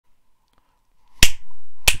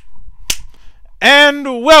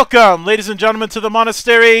And welcome, ladies and gentlemen, to the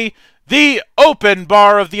monastery, the open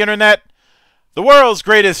bar of the internet, the world's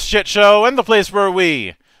greatest shit show, and the place where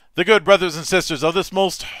we, the good brothers and sisters of this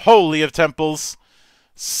most holy of temples,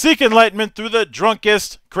 seek enlightenment through the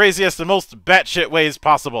drunkest, craziest, and most batshit ways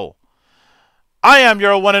possible. I am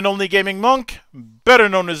your one and only gaming monk, better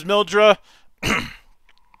known as Mildra,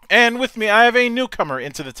 and with me I have a newcomer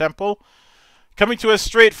into the temple, coming to us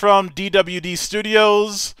straight from DWD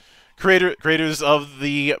Studios, creators of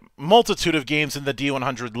the multitude of games in the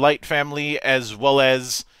D100 Lite family, as well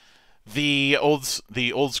as the old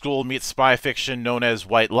school meets spy fiction known as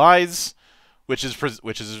White Lies, which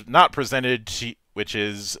is not presented to, which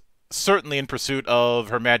is certainly in pursuit of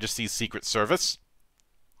Her Majesty's Secret Service.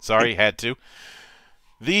 Sorry, had to.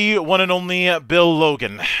 The one and only Bill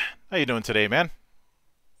Logan. How you doing today, man?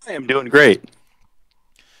 I am doing great.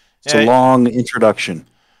 It's a long introduction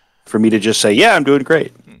for me to just say, yeah, I'm doing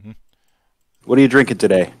great. Mm-hmm. What are you drinking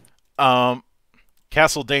today?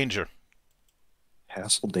 Castle Danger.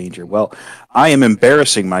 Castle Danger. Well, I am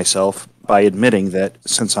embarrassing myself by admitting that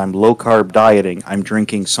since I'm low-carb dieting, I'm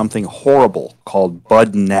drinking something horrible called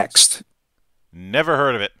Bud Next. Never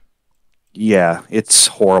heard of it. Yeah, it's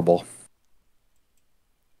horrible.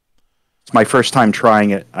 It's my first time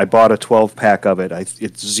trying it. I bought a 12-pack of it.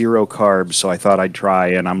 It's 0 carbs, so I thought I'd try,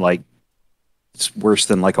 and I'm like, it's worse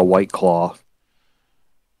than like a White Claw.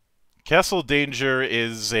 Castle Danger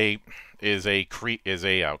is a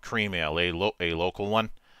cream ale, a local one.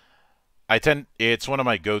 It's one of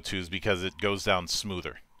my go-tos because it goes down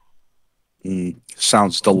smoother.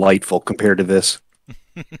 Sounds delightful compared to this.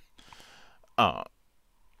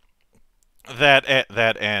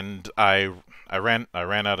 That and I ran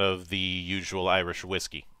out of the usual Irish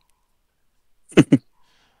whiskey.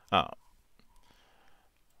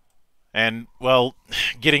 And well,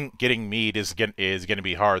 getting mead is going to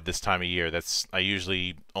be hard this time of year. I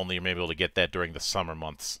usually only am able to get that during the summer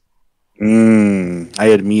months. I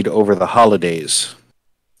had mead over the holidays.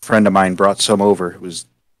 A friend of mine brought some over. It was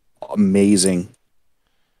amazing.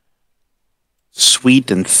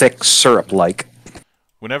 Sweet and thick syrup-like.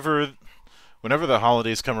 Whenever the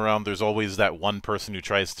holidays come around, there's always that one person who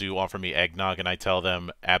tries to offer me eggnog, and I tell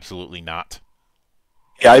them absolutely not.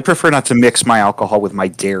 Yeah, I prefer not to mix my alcohol with my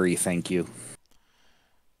dairy, thank you.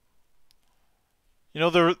 You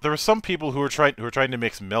know, there are some people who are trying to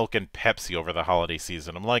mix milk and Pepsi over the holiday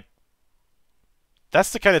season. I'm like,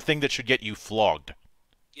 that's the kind of thing that should get you flogged.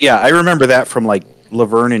 Yeah, I remember that from like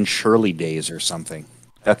Laverne and Shirley days or something.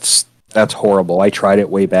 That's horrible. I tried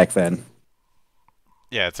it way back then.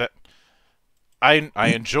 Yeah, I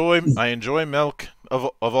enjoy milk of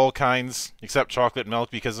all kinds except chocolate milk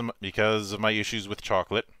because of my issues with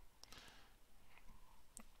chocolate.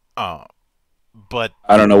 But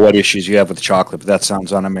I don't know what issues you have with chocolate, but that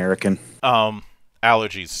sounds un-American.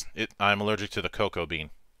 Allergies. I'm allergic to the cocoa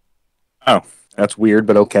bean. Oh, that's weird,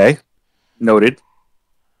 but okay. Noted.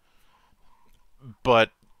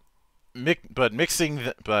 But mixing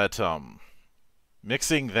that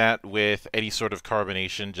with any sort of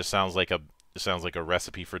carbonation just sounds like a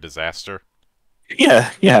recipe for disaster.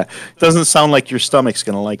 Yeah. Doesn't sound like your stomach's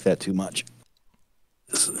going to like that too much.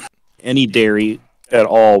 Any dairy at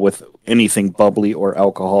all with anything bubbly or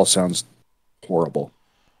alcohol sounds horrible.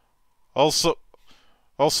 Also,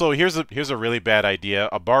 here's a really bad idea.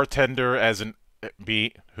 A bartender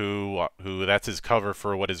who that's his cover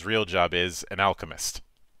for what his real job is, an alchemist.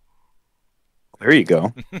 There you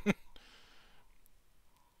go.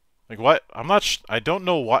 Like what? I don't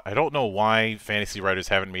know why fantasy writers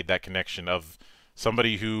haven't made that connection of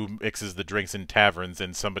somebody who mixes the drinks in taverns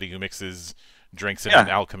and somebody who mixes drinks in an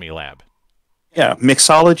alchemy lab. Yeah,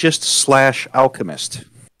 mixologist / alchemist.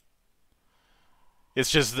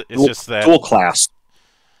 It's just that dual class.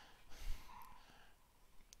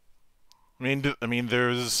 I mean,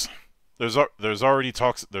 there's already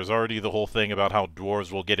the whole thing about how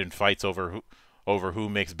dwarves will get in fights over who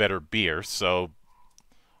makes better beer. So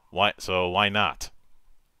why not?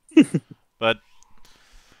 But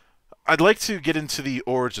I'd like to get into the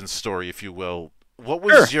origin story, if you will. What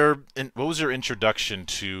was your introduction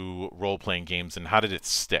to role-playing games, and how did it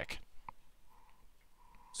stick?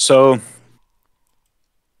 So,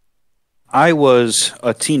 I was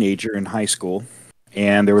a teenager in high school,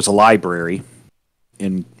 and there was a library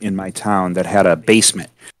in my town that had a basement,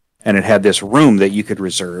 and it had this room that you could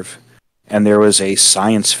reserve, and there was a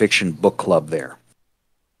science fiction book club there.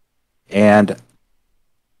 And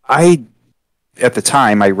at the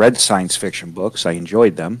time, I read science fiction books. I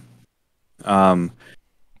enjoyed them.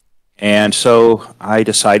 And so I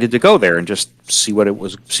decided to go there and just see what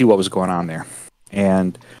was going on there.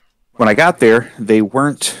 And when I got there, they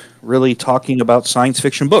weren't really talking about science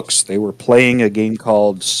fiction books. They were playing a game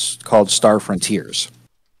called Star Frontiers.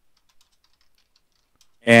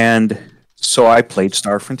 And so I played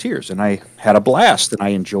Star Frontiers, and I had a blast, and I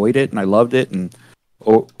enjoyed it, and I loved it. And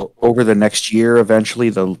over the next year, eventually,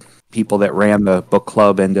 the people that ran the book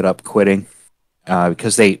club ended up quitting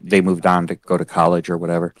because they moved on to go to college or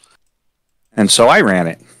whatever. And so I ran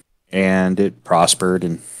it, and it prospered,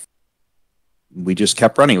 and we just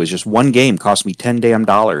kept running. It was just one game, cost me $10 damn,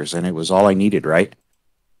 and it was all I needed, right?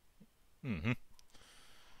 Mm-hmm.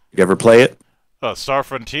 You ever play it? Star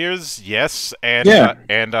Frontiers, yes, and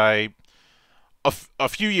Yeah. A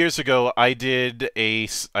few years ago, I did a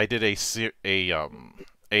series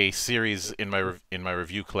in my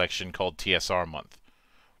review collection called TSR Month,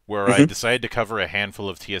 where I decided to cover a handful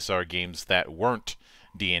of TSR games that weren't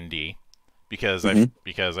D&D, because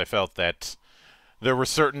I felt that there were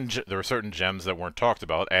certain gems that weren't talked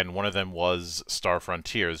about, and one of them was Star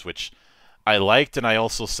Frontiers, which I liked, and I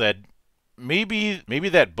also said maybe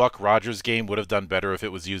that Buck Rogers game would have done better if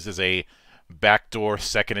it was used as a backdoor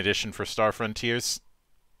second edition for Star Frontiers.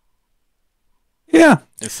 Yeah.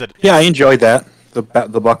 I enjoyed that. The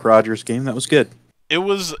Buck Rogers game, that was good. It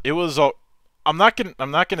was I'm not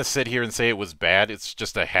gonna sit here and say it was bad. It's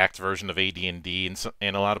just a hacked version of AD&D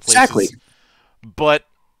in a lot of places. Exactly. But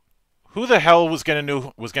who the hell was gonna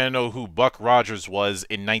know who Buck Rogers was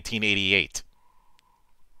in 1988?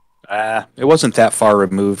 It wasn't that far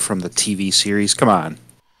removed from the TV series. Come on.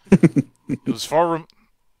 It was far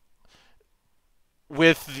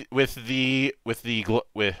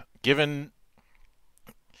given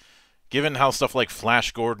how stuff like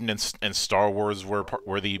Flash Gordon and Star Wars were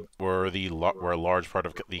a large part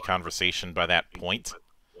of the conversation by that point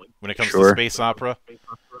when it comes to space opera.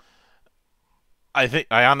 I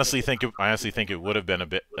honestly think it would have been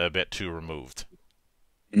a bit too removed.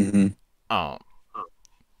 Mm-hmm.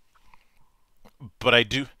 But I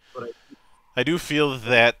do feel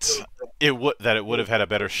that it would have had a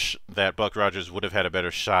better that Buck Rogers would have had a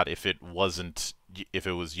better shot if it was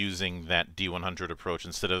using that D100 approach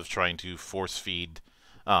instead of trying to force feed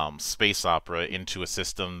space opera into a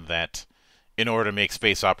system that, in order to make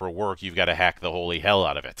space opera work, you've got to hack the holy hell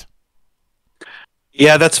out of it.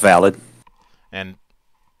 Yeah, that's valid. And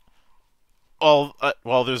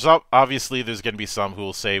there's obviously going to be some who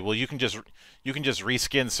will say, well, you can just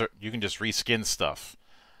reskin stuff.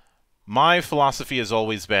 My philosophy has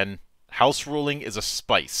always been house ruling is a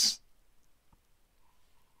spice.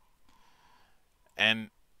 And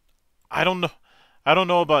I don't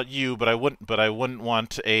know about you, but I wouldn't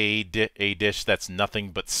want a dish that's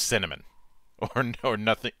nothing but cinnamon or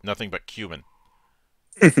nothing but cumin.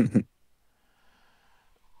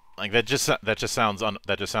 Like that just sounds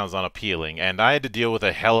unappealing, and I had to deal with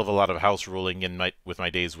a hell of a lot of house ruling with my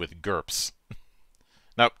days with GURPS.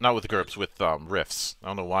 Not with GURPS, with riffs. I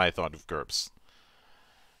don't know why I thought of GURPS.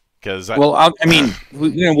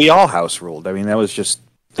 We all house ruled. I mean, that was just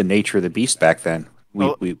the nature of the beast back then.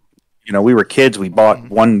 We were kids. We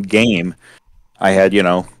bought one game. I had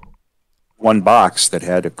one box that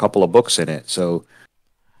had a couple of books in it, so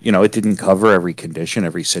it didn't cover every condition,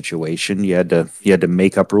 every situation. You had to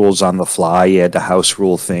make up rules on the fly. You had to house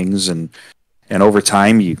rule things, and over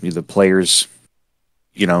time, the players,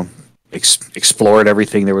 explored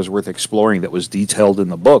everything there was worth exploring that was detailed in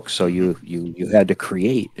the book. So you had to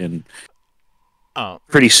create, and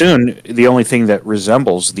pretty soon, the only thing that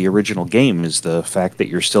resembles the original game is the fact that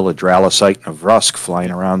you're still a Dralosite and a Vrusk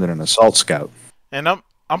flying around in an assault scout. And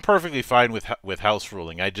I'm perfectly fine with house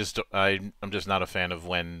ruling. I'm just not a fan of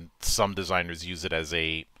when some designers use it as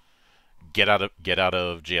a get out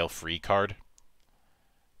of jail free card.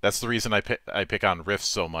 That's the reason I pick on Rifts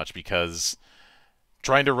so much, because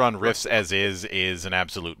trying to run Rifts as is an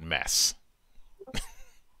absolute mess.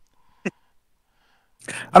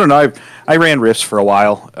 I don't know. I ran Rifts for a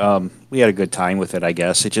while. We had a good time with it, I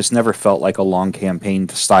guess. It just never felt like a long campaign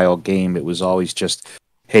style game. It was always just,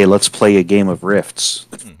 hey, let's play a game of Rifts.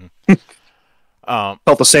 Mm-hmm.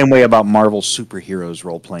 Felt the same way about Marvel's Superheroes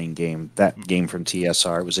role-playing game. That game from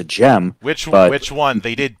TSR. It was a gem. Which one?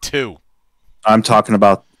 They did two. I'm talking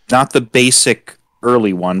about not the basic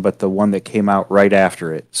early one, but the one that came out right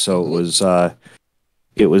after it. So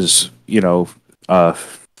it was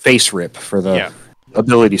face rip for the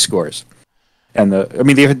ability scores. And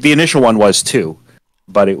the initial one was 2,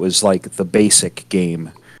 but it was like the basic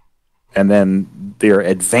game. And then their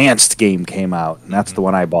advanced game came out, and that's the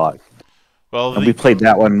one I bought. Well, we played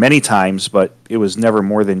that one many times, but it was never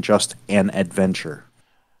more than just an adventure,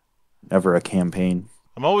 never a campaign.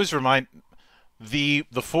 I'm always the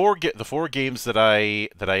four games that I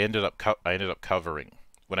ended up covering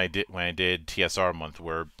when I did TSR month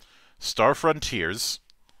were Star Frontiers,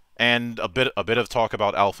 and a bit of talk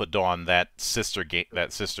about Alpha Dawn, that sister game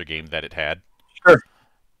that it had. Sure.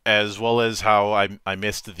 As well as how I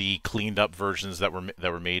missed the cleaned up versions that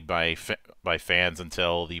were made by fans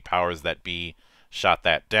until the powers that be shot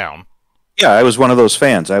that down. Yeah, I was one of those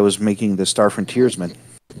fans. I was making the Star Frontiersman.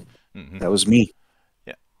 That was me.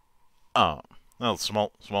 Yeah. Well,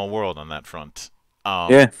 small world on that front.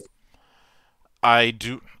 Yeah. I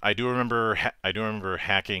do remember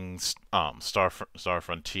hacking Star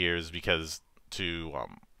Frontiers because to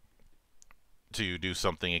do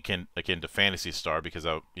something akin to Phantasy Star because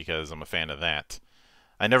I'm a fan of that.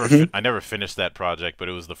 I never finished that project, but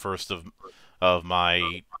it was the first of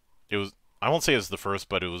my. It was, I won't say it was the first,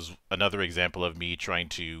 but it was another example of me trying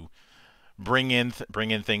to bring in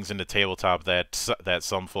things into tabletop that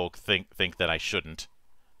some folk think that I shouldn't.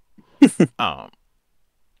 Because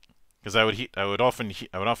I would often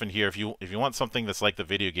hear, if you want something that's like the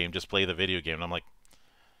video game, just play the video game. And I'm like,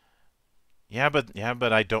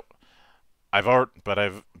 but I don't.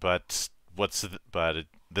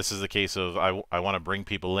 This is the case of I want to bring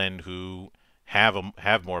people in who have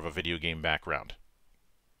more of a video game background.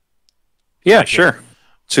 Yeah, sure.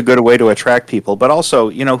 It's a good way to attract people, but also,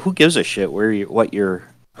 who gives a shit what your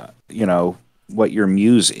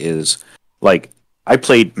muse is? Like, I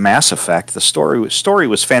played Mass Effect. The story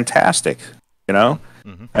was fantastic. I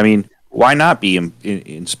mean, why not be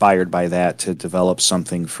inspired by that to develop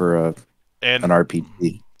something for an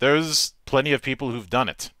RPG? There's plenty of people who've done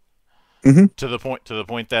it. To the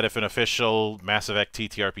point that if an official Mass Effect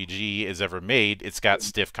TTRPG is ever made, it's got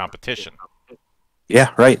stiff competition.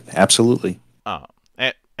 Yeah, right. Absolutely.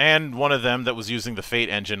 And one of them that was using the Fate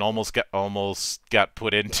engine almost got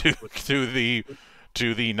put into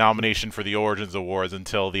to the nomination for the Origins Awards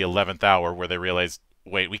until the 11th hour, where they realized,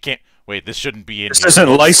 wait, we can't. Wait, this shouldn't be in. This isn't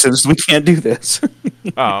licensed. We can't do this.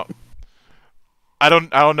 I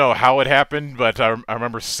don't know how it happened, but I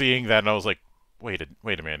remember seeing that and I was like, wait a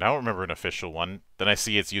minute, I don't remember an official one. Then I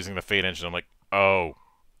see it's using the Fate engine. I'm like, oh,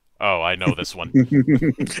 I know this one.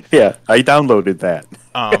 Yeah, I downloaded that.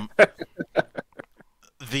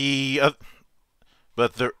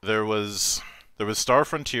 But there was Star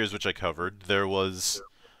Frontiers, which I covered. There was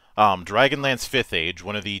Dragonlance 5th Age,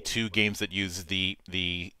 one of the two games that used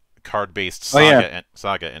the card-based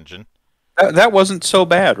Saga engine. That wasn't so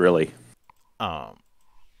bad, really.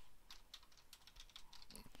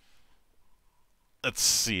 Let's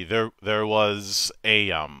see. There was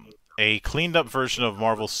a cleaned up version of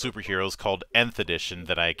Marvel Superheroes called Nth Edition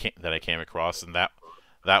that I came across, and that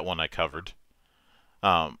one I covered.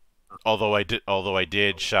 Although I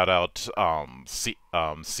did shout out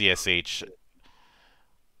CSH,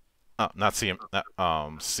 not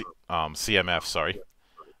CMF, sorry.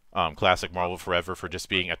 Classic Marvel Forever for just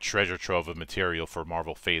being a treasure trove of material for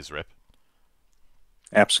Marvel Phase Rip.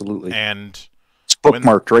 Absolutely. And it's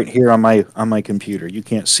bookmarked right here on my computer. You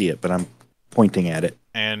can't see it, but I'm pointing at it.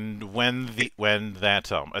 And when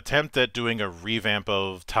that attempt at doing a revamp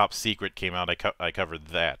of Top Secret came out, I covered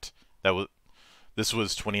that. This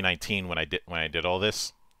was 2019 when I did all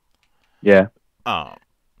this. Yeah.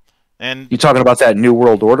 And you talking about that New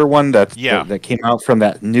World Order one that came out from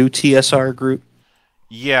that new TSR group?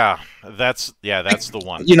 Yeah, that's the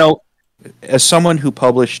one. As someone who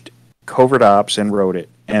published Covert Ops and wrote it,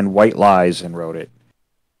 and White Lies and wrote it,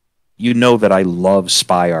 that I love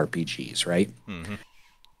spy RPGs, right?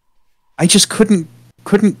 I just couldn't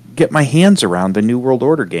get my hands around the New World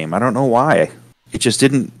Order game. I don't know why. It just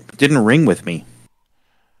didn't ring with me.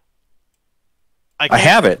 I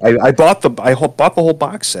have it. I bought the whole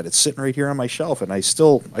box set. It's sitting right here on my shelf, and I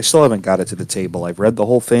still haven't got it to the table. I've read the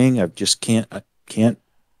whole thing. I just can't.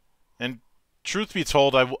 And truth be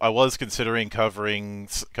told, I was considering covering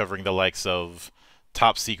the likes of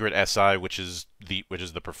Top Secret SI, which is the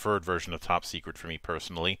preferred version of Top Secret for me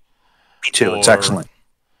personally. Me too. It's excellent.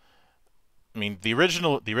 I mean, the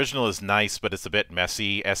original is nice, but it's a bit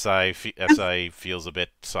messy. SI feels a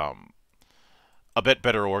bit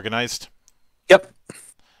better organized. Yep.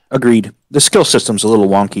 Agreed. The skill system's a little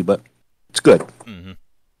wonky, but it's good. And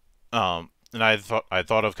I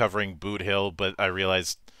thought of covering Boot Hill, but I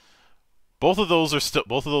realized both of those are still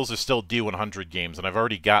D100 games, and I've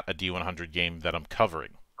already got a D100 game that I'm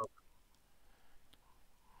covering.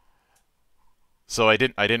 So I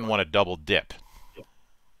didn't want to double dip.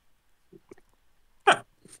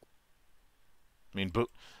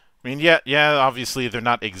 Yeah, obviously they're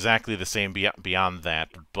not exactly the same beyond that,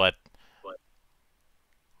 but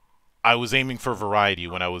I was aiming for variety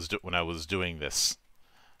when I was doing this.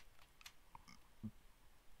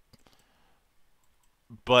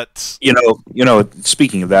 But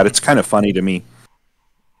speaking of that, it's kind of funny to me.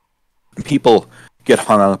 people get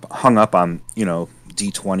hung up on,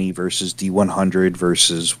 D20 versus D100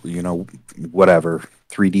 versus, whatever,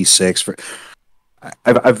 3D6.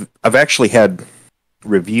 I've actually had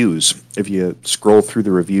reviews, if you scroll through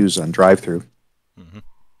the reviews on DriveThru,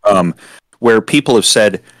 where people have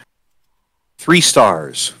said 3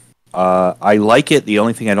 stars. I like it. The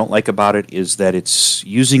only thing I don't like about it is that it's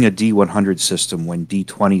using a D100 system when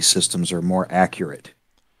D20 systems are more accurate.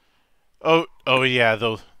 Oh yeah,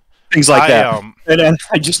 those Things like that. And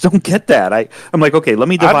I just don't get that. I'm like, okay, let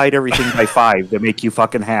me divide everything by 5 to make you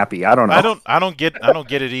fucking happy. I don't know. I don't get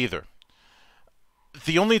it either.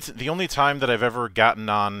 The only time that I've ever gotten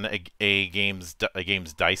on a game's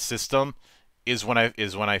dice system is when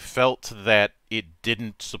I felt that it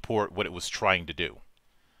didn't support what it was trying to do.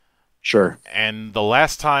 Sure. And the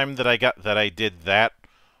last time that I did that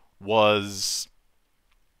was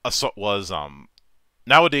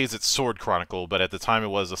nowadays it's Sword Chronicle, but at the time it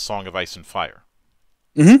was A Song of Ice and Fire.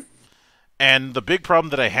 Mm-hmm. And the big problem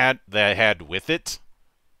that I had with it,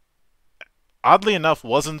 oddly enough,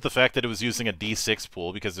 wasn't the fact that it was using a D6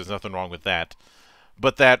 pool, because there's nothing wrong with that,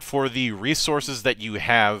 but that for the resources that you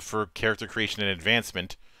have for character creation and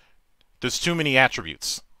advancement, there's too many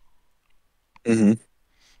attributes. Mm-hmm.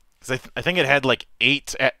 Because I think it had like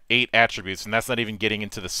eight attributes, and that's not even getting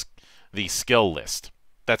into the skill list.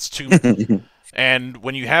 That's too. And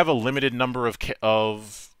when you have a limited number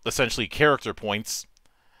of essentially character points,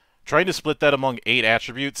 trying to split that among 8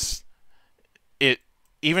 attributes,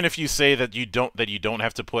 even if you say that you don't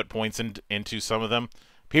have to put points into some of them,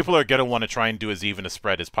 people are gonna want to try and do as even a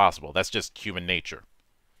spread as possible. That's just human nature.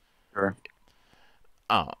 Sure.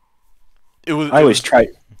 I always try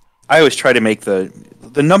to make the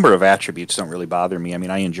number of attributes don't really bother me. I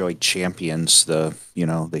mean, I enjoyed Champions, the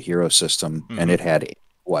hero system, and it had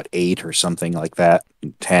 8 or something like that,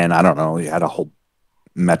 10. I don't know. It had a whole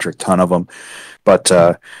metric ton of them, but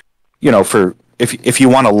for if you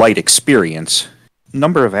want a light experience,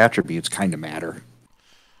 number of attributes kind of matter.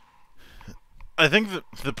 I think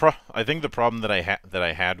the problem that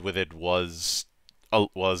I had with it was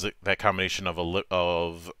that combination of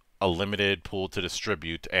a limited pool to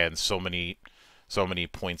distribute and so many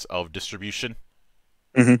points of distribution.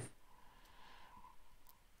 Mm-hmm.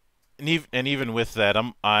 And even with that,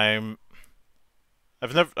 I've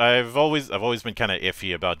always been kind of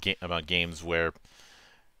iffy about games where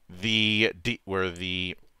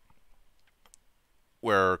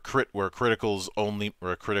criticals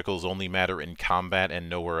only matter in combat and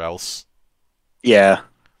nowhere else. Yeah.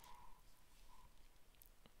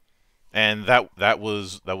 And that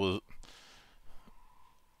was that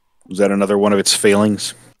another one of its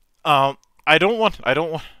failings? I don't want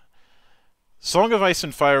Song of Ice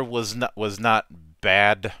and Fire was not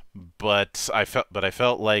bad, but I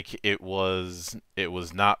felt like it was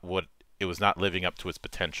not living up to its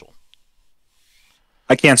potential.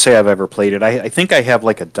 I can't say I've ever played it. I think I have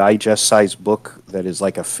like a digest-sized book that is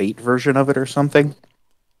like a Fate version of it or something.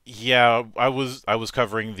 Yeah, I was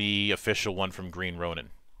covering the official one from Green Ronin.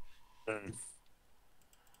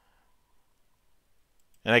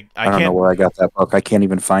 And I don't know where I got that book. I can't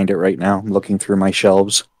even find it right now. I'm looking through my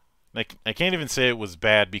shelves. I can't even say it was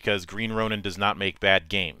bad because Green Ronin does not make bad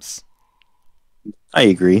games. I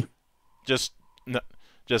agree. Just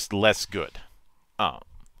less good.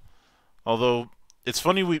 Although it's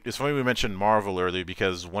funny we mentioned Marvel earlier,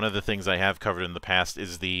 because one of the things I have covered in the past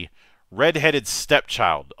is the red-headed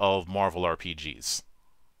stepchild of Marvel RPGs.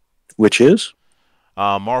 Which is?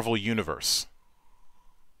 Marvel Universe.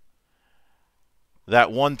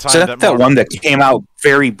 That one time So that one that came out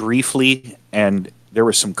very briefly, and there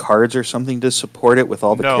were some cards or something to support it with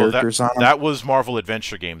all the characters on them? That was Marvel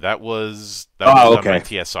Adventure Game. That was done by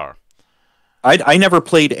TSR. I never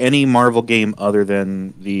played any Marvel game other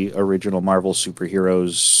than the original Marvel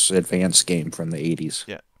Superheroes Advance game from the 80s.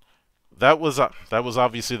 Yeah. That was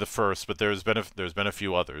obviously the first, but there's been a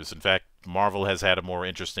few others. In fact, Marvel has had a more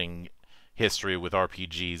interesting history with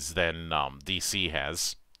RPGs than DC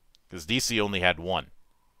has, because DC only had one.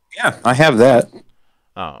 Yeah, I have that.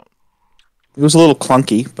 It was a little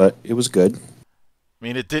clunky, but it was good. I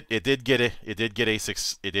mean, it did get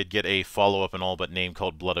a follow-up and all but name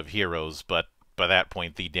called Blood of Heroes, but by that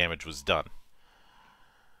point the damage was done.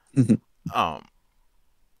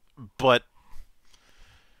 But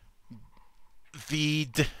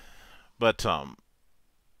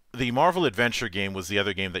the Marvel Adventure game was the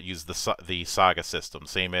other game that used the Saga system,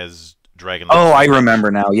 same as Dragon. Oh, I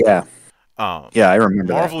remember now. Yeah. Yeah, I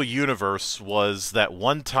remember. Marvel Universe was that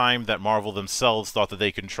one time that Marvel themselves thought that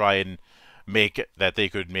they could try and make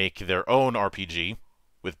their own RPG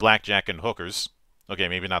with blackjack and hookers. Okay,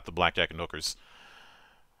 maybe not the blackjack and hookers,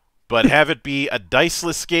 but have it be a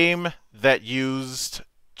diceless game that used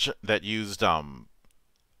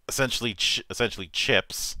essentially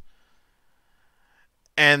chips.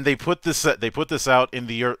 And they put this out in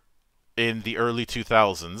the early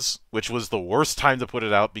 2000s, which was the worst time to put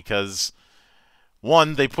it out because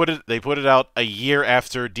one, they put it out a year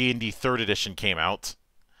after D&D 3rd edition came out.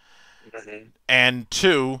 And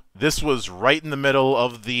two, this was right in the middle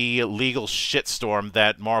of the legal shitstorm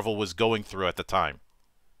that Marvel was going through at the time.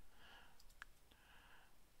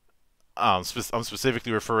 I'm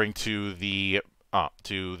specifically referring to the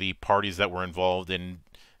parties that were involved in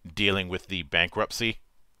dealing with the bankruptcy.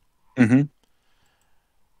 Mm-hmm.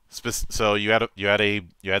 So you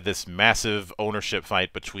had this massive ownership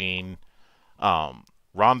fight between Ron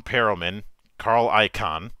Perelman, Carl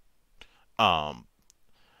Icahn,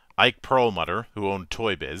 Ike Perlmutter, who owned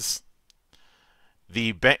Toy Biz,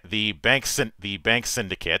 the bank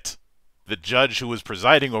syndicate, the judge who was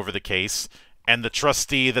presiding over the case, and the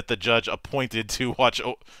trustee that the judge appointed to watch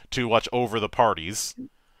over the parties.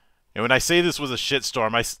 And when I say this was a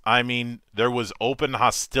shitstorm, I mean there was open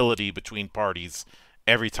hostility between parties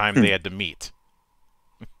every time they had to meet.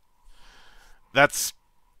 That's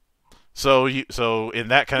so in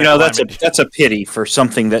that kind of climate, that's a pity for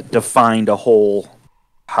something that defined a whole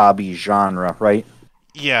hobby genre, right?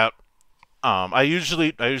 Yeah. I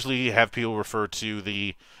usually have people refer to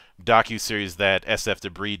the docu-series that SF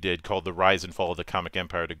Debris did called The Rise and Fall of the Comic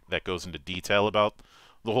Empire that goes into detail about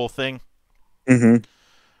the whole thing. Mm-hmm.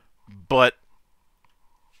 But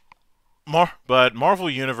Marvel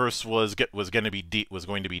Universe was going to be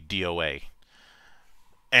DOA.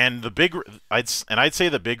 And I'd say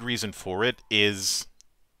the big reason for it is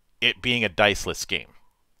it being a diceless game.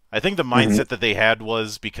 I think the mindset that they had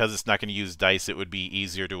was because it's not going to use dice, it would be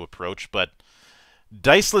easier to approach. But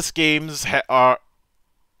diceless games have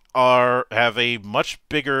a much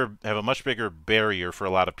bigger barrier for a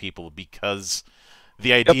lot of people because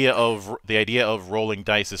the idea of rolling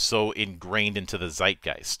dice is so ingrained into the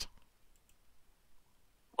zeitgeist.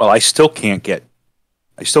 Well, I still can't get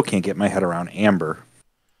my head around Amber.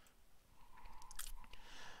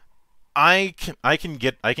 I can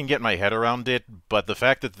get my head around it, but the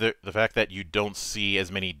fact that you don't see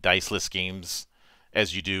as many diceless games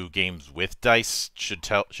as you do games with dice should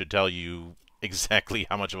tell you exactly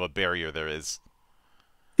how much of a barrier there is.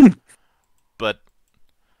 But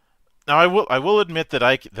now I will admit that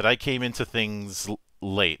I came into things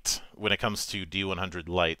late when it comes to D100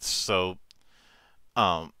 Lights. So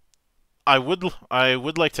I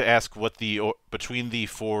would like to ask what between the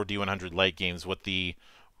 4 D100 Light games what the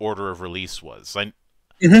order of release was.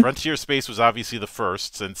 Frontier Space was obviously the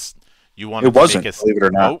first, since you wanted it wasn't, believe it or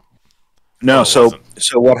not. Oh? No, so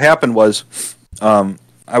what happened was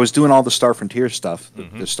I was doing all the Star Frontier stuff,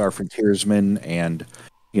 the Star Frontiersman and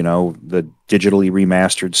the digitally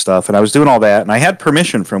remastered stuff, and I was doing all that, and I had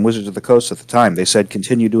permission from Wizards of the Coast at the time. They said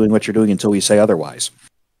continue doing what you're doing until we say otherwise.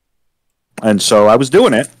 And so I was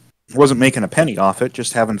doing it. Wasn't making a penny off it,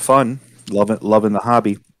 just having fun, loving the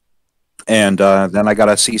hobby. And then I got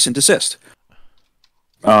a cease and desist.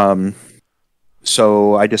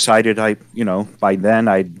 So I decided by then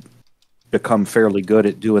I'd become fairly good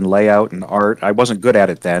at doing layout and art. I wasn't good at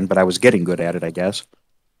it then, but I was getting good at it, I guess.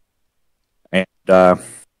 And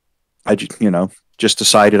I just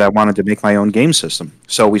decided I wanted to make my own game system.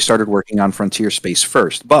 So we started working on Frontier Space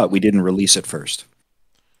first, but we didn't release it first.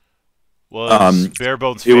 Was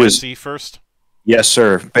Barebones Fantasy first? Yes,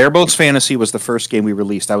 sir. Barebones Fantasy was the first game we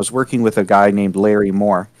released. I was working with a guy named Larry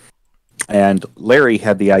Moore, and Larry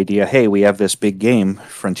had the idea, hey, we have this big game,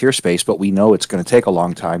 Frontier Space, but we know it's going to take a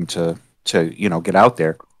long time to get out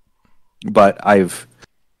there. But I've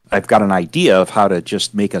got an idea of how to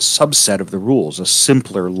just make a subset of the rules, a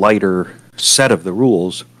simpler, lighter set of the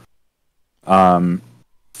rules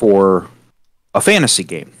for a fantasy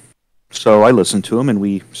game. So I listened to him, and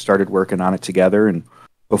we started working on it together, and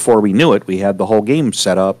before we knew it, we had the whole game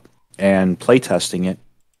set up and playtesting it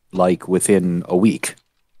like within a week.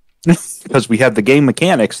 Because we had the game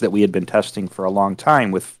mechanics that we had been testing for a long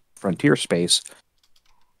time with Frontier Space.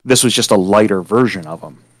 This was just a lighter version of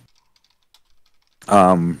them.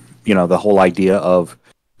 The whole idea of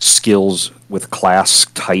skills with class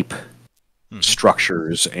type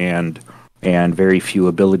structures and very few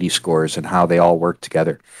ability scores and how they all work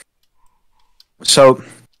together. So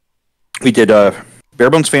we did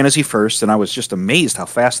Barebones Fantasy first, and I was just amazed how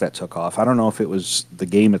fast that took off. I don't know if it was the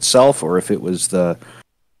game itself or if it was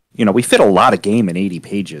we fit a lot of game in 80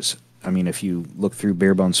 pages. I mean, if you look through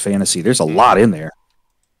Barebones Fantasy, there's a lot in there.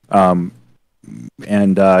 And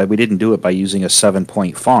we didn't do it by using a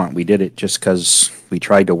 7-point font. We did it just because we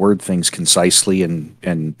tried to word things concisely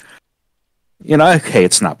and Okay,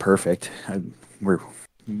 it's not perfect. We're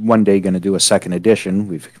one day going to do a second edition.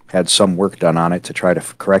 We've had some work done on it to try to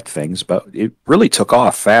correct things, but it really took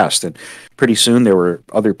off fast. And pretty soon there were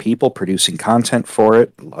other people producing content for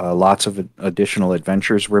it. Lots of additional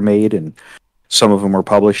adventures were made, and some of them were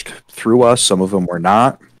published through us, some of them were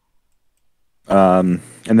not. And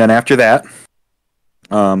then after that,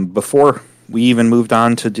 before we even moved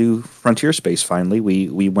on to do Frontier Space, finally,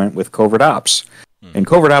 we went with Covert Ops. And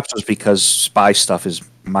Covert Ops was because spy stuff is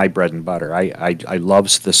my bread and butter. I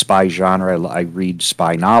love the spy genre. I read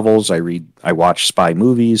spy novels. I watch spy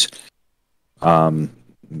movies.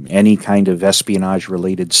 Any kind of espionage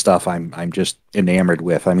related stuff, I'm just enamored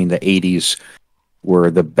with. I mean, the '80s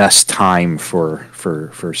were the best time for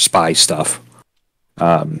spy stuff.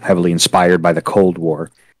 Heavily inspired by the Cold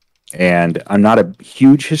War. And I'm not a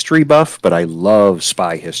huge history buff, but I love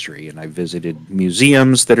spy history. And I visited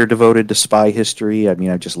museums that are devoted to spy history. I mean,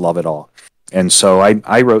 I just love it all. And so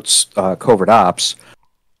I wrote Covert Ops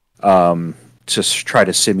to try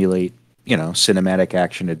to simulate, cinematic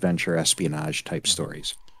action, adventure, espionage type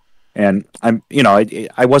stories. And I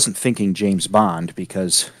wasn't thinking James Bond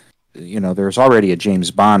because, there's already a James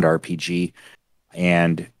Bond RPG.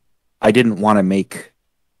 And I didn't want to make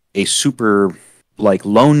a super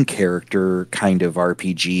lone character kind of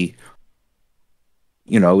RPG.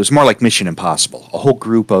 It was more like Mission Impossible, a whole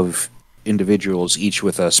group of individuals, each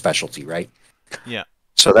with a specialty, right? Yeah.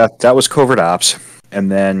 So that was Covert Ops,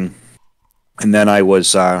 and then I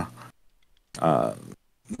was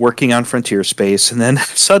working on Frontier Space, and then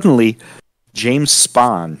suddenly James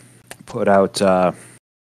Spahn put out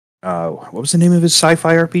what was the name of his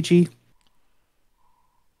sci-fi RPG?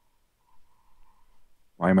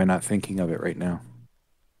 Why am I not thinking of it right now?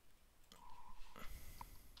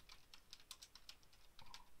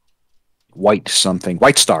 White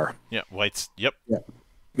Star. Yeah, White's. Yep.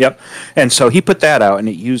 Yep. And so he put that out, and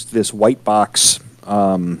it used this white box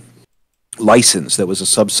license that was a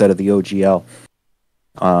subset of the OGL.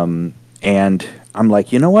 And I'm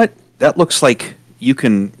like, you know what? That looks like you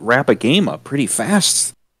can wrap a game up pretty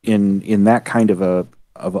fast in that kind of a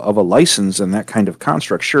license and that kind of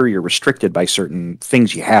construct. Sure, you're restricted by certain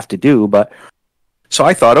things you have to do, but so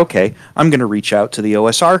I thought, okay, I'm going to reach out to the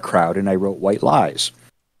OSR crowd, and I wrote White Lies.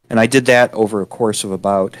 And I did that over a course of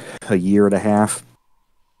about a year and a half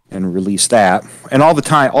and released that. And all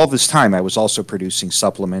this time, I was also producing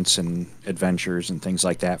supplements and adventures and things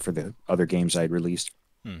like that for the other games I'd released.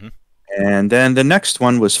 Mm-hmm. And then the next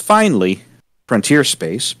one was finally Frontier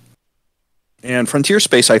Space. And Frontier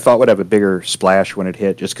Space I thought would have a bigger splash when it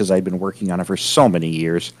hit, just because I'd been working on it for so many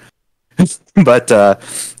years. But I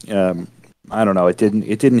don't know, it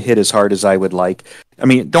didn't hit as hard as I would like. I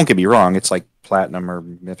mean, don't get me wrong, it's like platinum or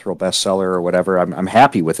mithril bestseller or whatever. I'm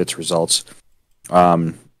happy with its results.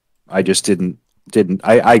 I just didn't.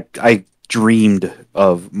 I dreamed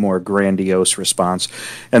of more grandiose response.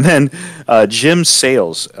 And then Jim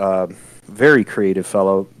Sales, very creative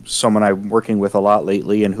fellow, someone I'm working with a lot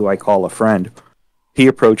lately and who I call a friend. He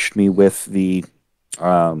approached me with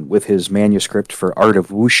with his manuscript for Art of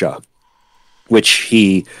Wuxia, which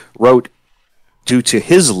he wrote due to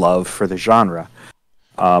his love for the genre.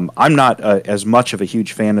 I'm not as much of a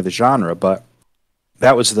huge fan of the genre, but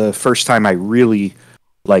that was the first time I really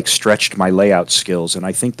stretched my layout skills, and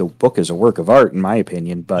I think the book is a work of art, in my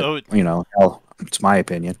opinion. But hell, it's my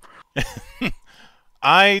opinion.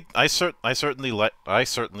 I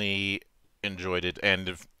certainly enjoyed it,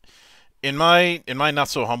 and in my not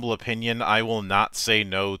so humble opinion, I will not say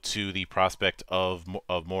no to the prospect of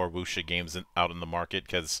more wuxia games out in the market,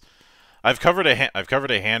 because I've covered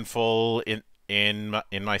a handful in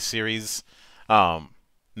my series.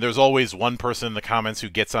 There's always one person in the comments who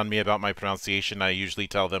gets on me about my pronunciation. I usually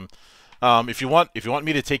tell them, if you want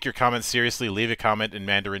me to take your comments seriously, leave a comment in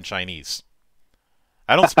Mandarin Chinese.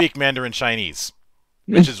 I don't speak Mandarin Chinese,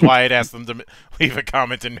 which is why I'd ask them to leave a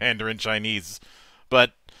comment in Mandarin Chinese.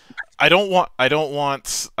 But I wouldn't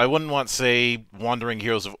want, say, Wandering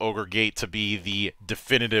Heroes of Ogre Gate to be the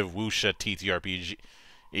definitive wuxia TTRPG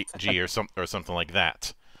or something like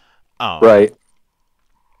that. Right.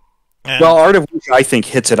 Well, Art of Wuxia, I think,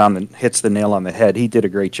 hits the nail on the head. He did a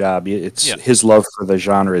great job. His love for the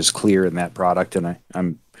genre is clear in that product, and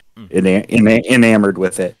I'm enamored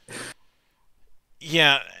with it.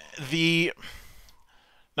 Yeah,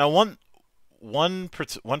 now one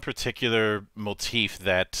particular motif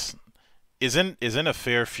that isn't a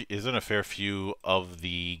fair few of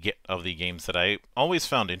the games that I always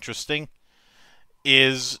found interesting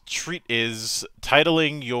is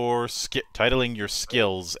titling your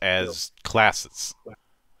skills as classes.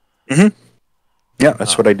 Mm-hmm. Yeah,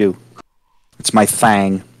 that's what I do. It's my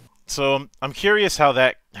thing. So I'm curious how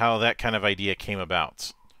that kind of idea came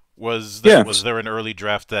about. Yeah. Was there an early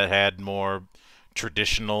draft that had more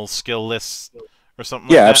traditional skill lists or something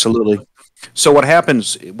like Yeah, that? absolutely. So what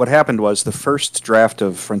happened was the first draft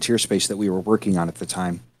of Frontier Space that we were working on at the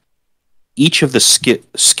time, each of the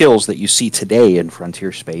skills that you see today in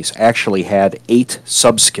Frontier Space actually had 8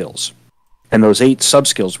 sub-skills. And those 8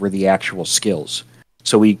 sub-skills were the actual skills.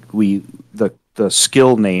 So the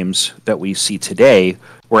skill names that we see today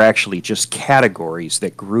were actually just categories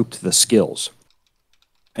that grouped the skills.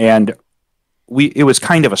 And it was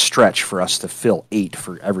kind of a stretch for us to fill 8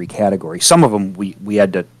 for every category. Some of them we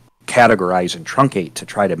had to categorize and truncate to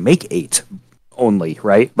try to make 8 only,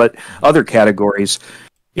 right? But other categories,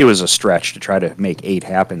 it was a stretch to try to make 8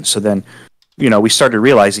 happen. So then, we started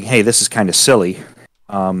realizing, hey, this is kind of silly.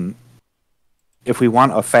 If we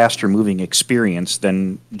want a faster moving experience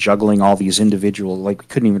than juggling all these individual, like we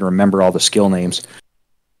couldn't even remember all the skill names.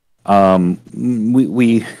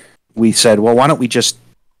 We said, well, why don't we just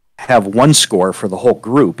have one score for the whole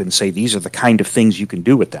group and say these are the kind of things you can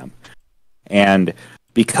do with them. And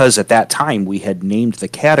because at that time we had named the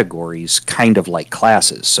categories kind of like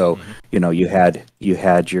classes. So, you had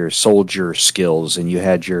your soldier skills, and you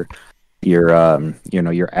had your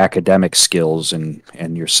academic skills and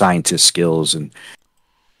your scientist skills and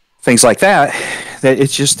things like that.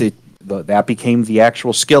 That became the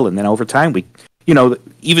actual skill. And then over time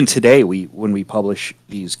even today, when we publish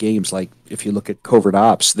these games, like if you look at Covert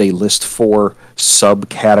Ops, they list 4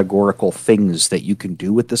 sub-categorical things that you can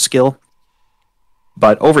do with the skill.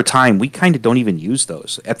 But over time, we kind of don't even use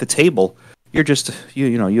those. At the table, you're just,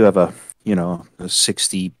 you have a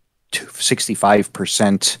 60 to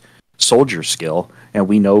 65% soldier skill, and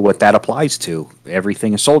we know what that applies to.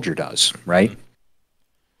 Everything a soldier does, right? Mm-hmm.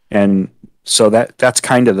 And so that's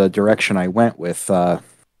kind of the direction I went with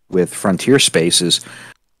Frontier Spaces.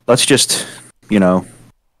 Let's just,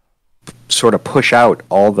 sort of push out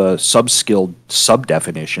all the sub-skilled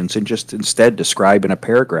sub-definitions and just instead describe in a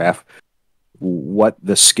paragraph what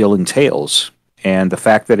the skill entails. And the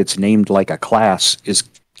fact that it's named like a class is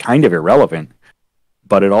kind of irrelevant,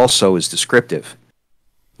 but it also is descriptive.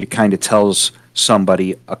 It kind of tells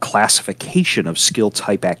somebody a classification of skill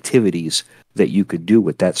type activities that you could do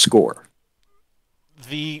with that score.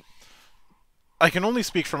 I can only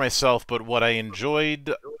speak for myself, but what I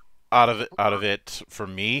enjoyed out of it for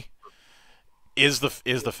me is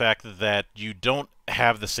the fact that you don't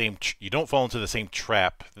have you don't fall into the same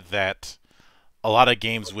trap that a lot of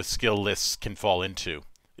games with skill lists can fall into,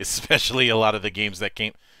 especially a lot of the games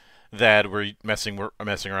that were messing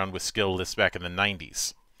around with skill lists back in the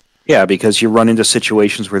 90s. Yeah, because you run into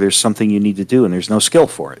situations where there's something you need to do and there's no skill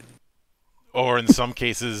for it. Or in some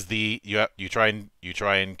cases, you try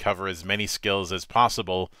and cover as many skills as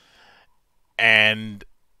possible, and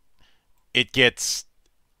it gets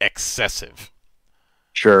excessive.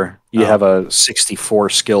 Sure, you have a 64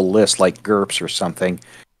 skill list like GURPS or something,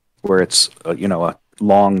 where it's a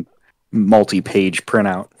long multi-page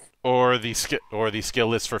printout. Or the skill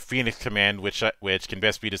list for Phoenix Command, which can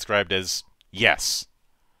best be described as yes.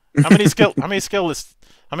 How many skills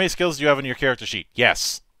do you have in your character sheet?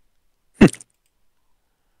 Yes.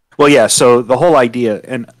 Well, yeah. So the whole idea,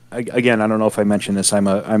 and again, I don't know if I mentioned this. I'm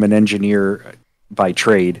an engineer by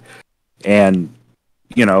trade, and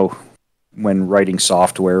when writing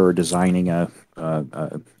software or designing a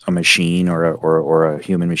machine or a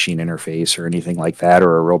human machine interface or anything like that,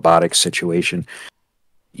 or a robotic situation,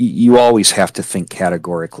 you always have to think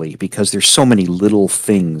categorically because there's so many little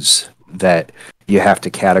things that you have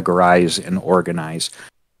to categorize and organize.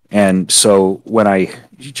 And so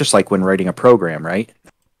just like when writing a program, right?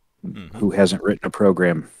 Mm-hmm. Who hasn't written a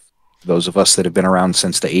program? Those of us that have been around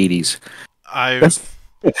since the 80s.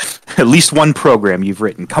 At least one program you've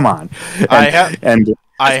written. Come on. I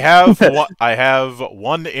have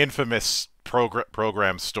one infamous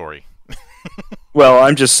program story. Well,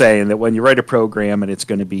 I'm just saying that when you write a program and it's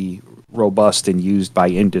going to be robust and used by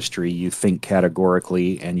industry, you think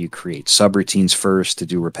categorically and you create subroutines first to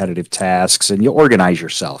do repetitive tasks and you organize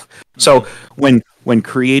yourself. Mm-hmm. So when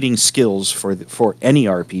creating skills for any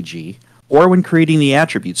RPG or when creating the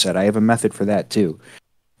attribute set, I have a method for that too.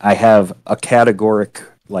 I have a categoric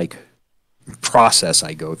process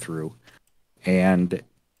I go through, and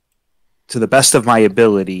to the best of my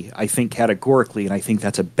ability, I think categorically, and I think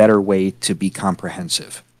that's a better way to be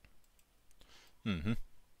comprehensive. Mm-hmm.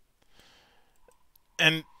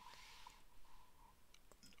 And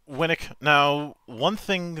one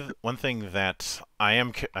thing that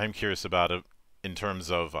I'm curious about in terms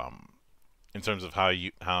of how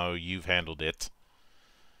you've handled it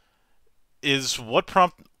is what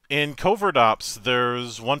In Covert Ops,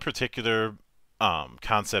 there's one particular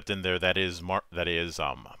concept in there that is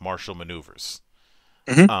martial maneuvers.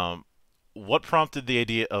 Hmm. What prompted the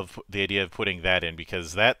idea of putting that in?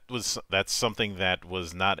 Because that's something that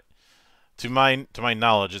was not to my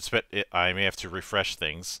knowledge. I may have to refresh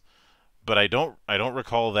things, but I don't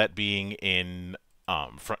recall that being in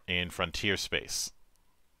in Frontier Space.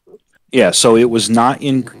 Yeah, so it was not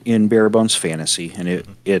in Bare Bones Fantasy, and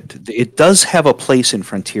it does have a place in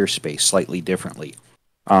Frontier Space slightly differently.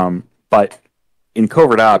 But in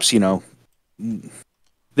Covert Ops,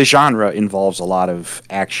 the genre involves a lot of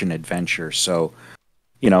action adventure. So,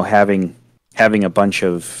 having a bunch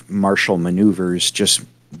of martial maneuvers just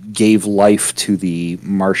gave life to the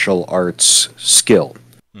martial arts skill.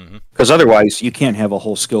 Because otherwise, you can't have a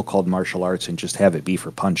whole skill called martial arts and just have it be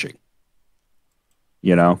for punching.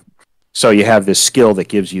 So you have this skill that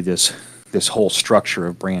gives you this whole structure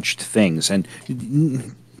of branched things, and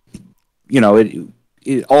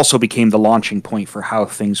it also became the launching point for how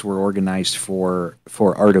things were organized for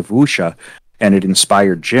Art of Wuxia, and it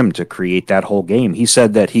inspired Jim to create that whole game. He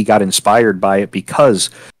said that he got inspired by it because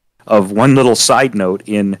of one little side note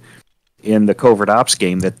in the Covert Ops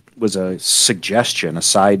game that was a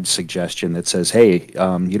side suggestion that says, hey,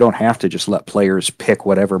 you don't have to just let players pick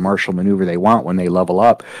whatever martial maneuver they want when they level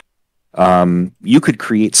up. You could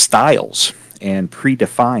create styles and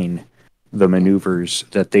predefine the maneuvers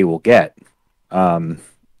that they will get,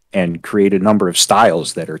 and create a number of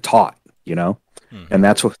styles that are taught, and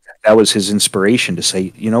that was his inspiration to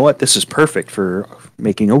say, you know what, this is perfect for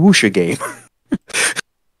making a wuxia game.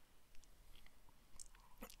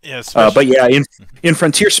 Yeah, but yeah, in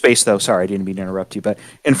Frontier Space, though, sorry, I didn't mean to interrupt you, but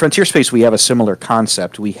in Frontier Space, we have a similar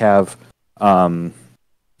concept. We have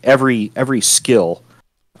every skill.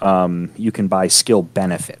 You can buy skill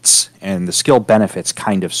benefits, and the skill benefits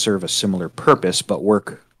kind of serve a similar purpose, but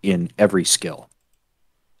work in every skill.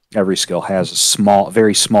 Every skill has a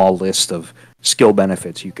very small list of skill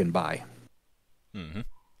benefits you can buy.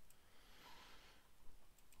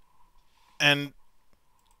 And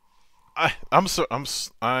I'm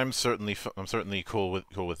certainly cool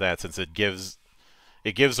with that, since it gives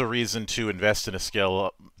a reason to invest in a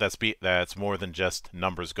skill that's more than just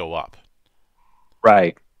numbers go up.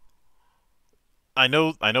 Right.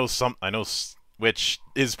 Which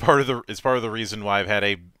is part of the reason why I've had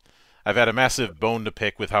a massive bone to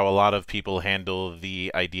pick with how a lot of people handle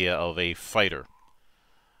the idea of a fighter.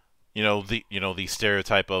 The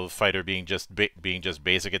stereotype of fighter being just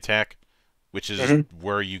basic attack, which is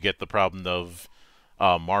where you get the problem of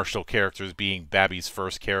martial characters being Babby's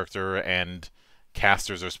first character, and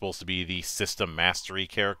casters are supposed to be the system mastery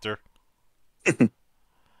character.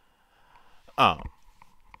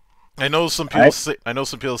 I know some people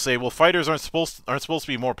say, well, fighters aren't supposed to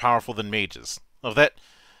be more powerful than mages. Well,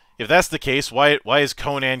 if that's the case, why is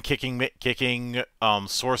Conan kicking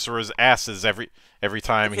sorcerers' asses every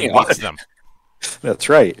time he meets them? That's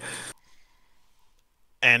right.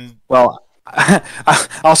 And well,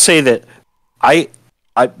 I'll say that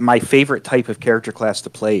my favorite type of character class to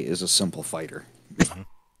play is a simple fighter.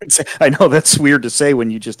 I know that's weird to say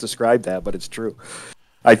when you just described that, but it's true.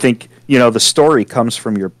 I think the story comes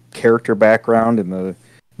from your character background and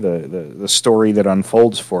the story that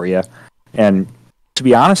unfolds for you. And to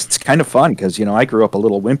be honest, it's kind of fun because I grew up a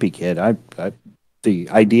little wimpy kid. The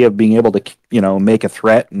idea of being able to make a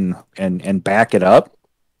threat and back it up,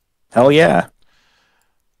 hell yeah.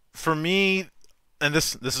 For me, and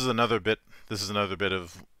this is another bit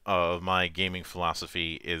of my gaming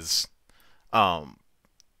philosophy is,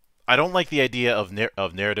 I don't like the idea of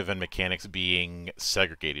narrative and mechanics being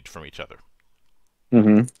segregated from each other.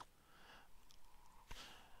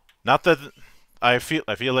 Not that I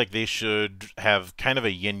feel like they should have kind of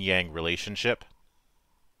a yin-yang relationship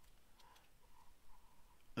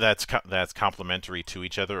that's complementary to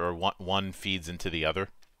each other, or one feeds into the other.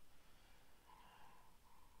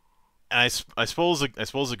 And I suppose a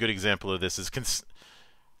good example of this is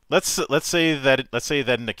let's say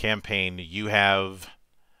that in a campaign you have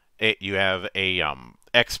a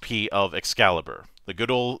XP of Excalibur, the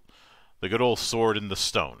good old sword in the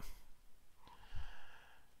stone.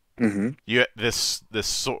 This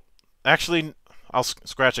sword. Actually, I'll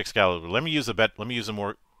scratch Excalibur. Let me use a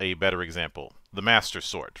better example. The Master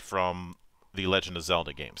Sword from the Legend of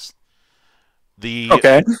Zelda games. The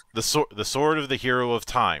sword of the Hero of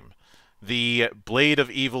Time. The Blade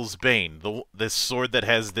of Evil's Bane. This sword that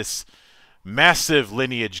has this massive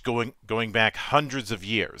lineage going back hundreds of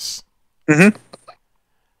years. You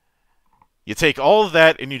take all of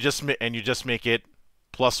that and you just make it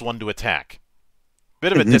 +1 to attack.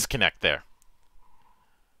 Bit of a disconnect there.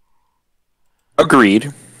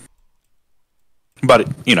 Agreed. But,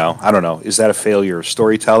 I don't know. Is that a failure of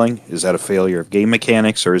storytelling? Is that a failure of game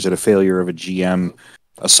mechanics? Or is it a failure of a GM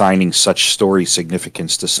assigning such story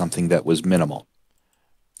significance to something that was minimal?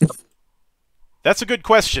 That's a good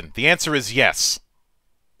question. The answer is yes.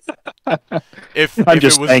 I'm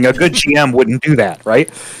just saying a good GM wouldn't do that, right?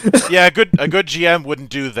 Yeah, a good GM wouldn't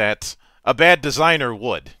do that. A bad designer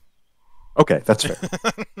would. Okay, that's fair.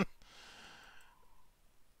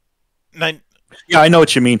 Yeah, I know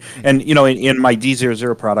what you mean. And in my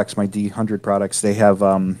D00 products, my D100 products, they have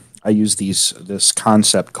I use this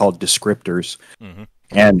concept called descriptors,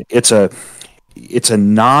 and it's a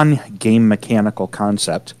non-game mechanical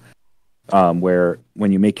concept where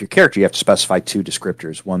when you make your character, you have to specify two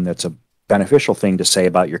descriptors: one that's a beneficial thing to say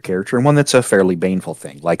about your character, and one that's a fairly baneful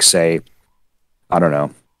thing, like say, I don't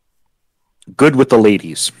know, good with the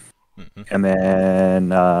ladies, and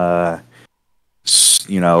then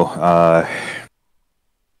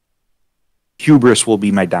hubris will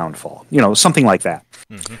be my downfall, something like that.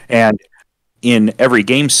 And in every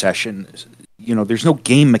game session, there's no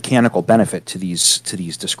game mechanical benefit to these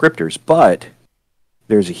descriptors, but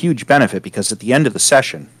there's a huge benefit because at the end of the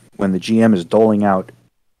session, when the GM is doling out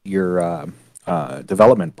your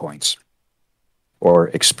development points or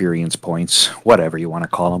experience points, whatever you want to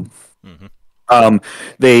call them,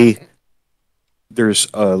 there's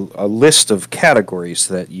a list of categories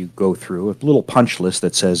that you go through, a little punch list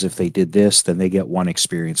that says if they did this, then they get 1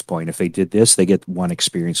 experience point. If they did this, they get 1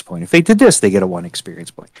 experience point. If they did this, they get a 1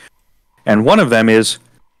 experience point. And one of them is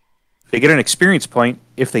they get an experience point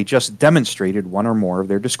if they just demonstrated one or more of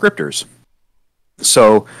their descriptors.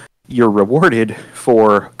 So you're rewarded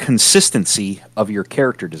for consistency of your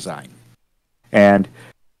character design. And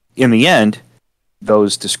in the end,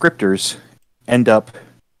 those descriptors end up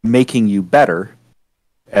making you better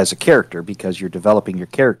as a character because you're developing your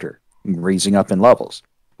character and raising up in levels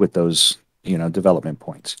with those, development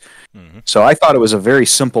points. So I thought it was a very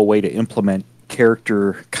simple way to implement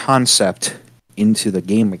character concept into the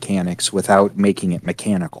game mechanics without making it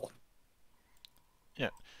mechanical. Yeah.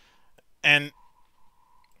 And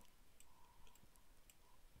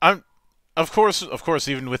of course,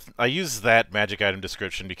 even with I use that magic item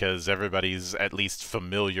description because everybody's at least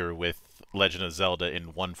familiar with Legend of Zelda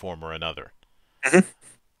in one form or another.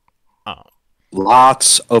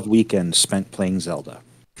 Lots of weekends spent playing Zelda.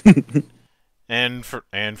 and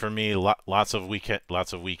for me, lots of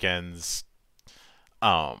weekends,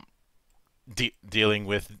 dealing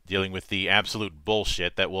with the absolute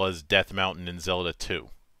bullshit that was Death Mountain in Zelda 2.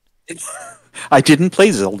 I didn't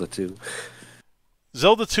play Zelda 2.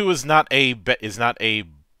 Zelda 2 is not a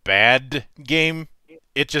bad game.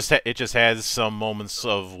 It just has some moments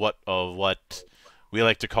of what we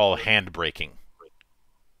like to call hand-braking,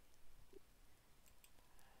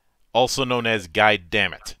 also known as "God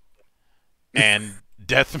damn it." And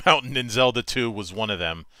Death Mountain in Zelda 2 was one of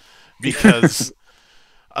them, because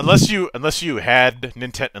unless you had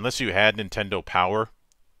Nintendo Power,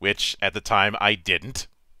 which at the time I didn't,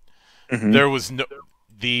 there was no.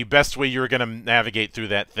 The best way you were going to navigate through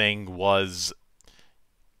that thing was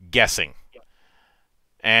guessing,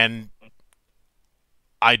 and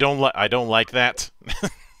I don't like that.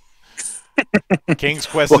 King's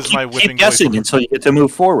Quest is my whipping boy. Keep guessing until you get to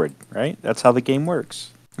move forward, right? That's how the game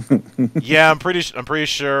works. Yeah, I'm pretty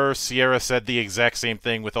sure Sierra said the exact same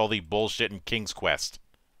thing with all the bullshit in King's Quest.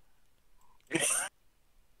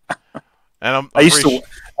 And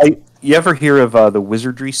you ever hear of the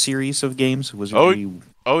Wizardry series of games? Wizardry.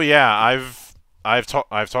 Oh yeah, I've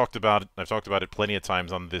talked about it plenty of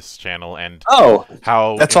times on this channel, and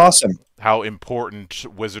how that's awesome. How important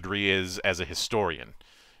Wizardry is as a historian,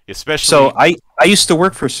 especially. So I used to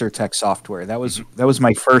work for Surtech Software. That was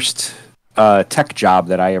my first tech job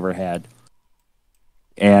that I ever had,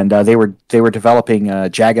 and they were developing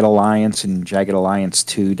Jagged Alliance and Jagged Alliance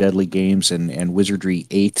 2 Deadly Games and Wizardry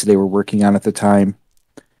 8 they were working on at the time,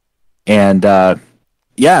 and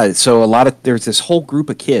so there's this whole group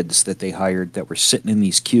of kids that they hired that were sitting in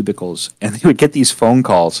these cubicles, and they would get these phone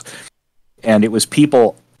calls, and it was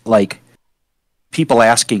people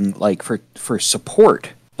asking for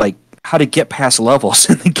support, like how to get past levels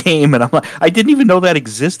in the game, and I'm like, I didn't even know that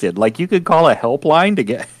existed. Like you could call a helpline to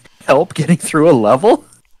get help getting through a level.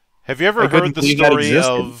 Have you ever heard the story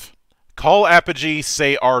of call Apogee,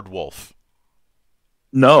 say Ardwolf?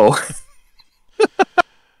 No.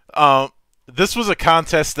 This was a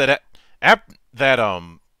contest that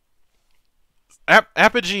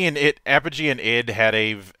Apogee and id had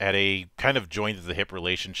a kind of joined at the hip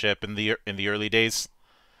relationship in the early days,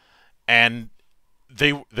 and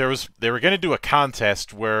they were going to do a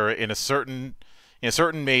contest where in a certain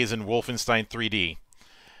maze in Wolfenstein 3D,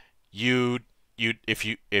 you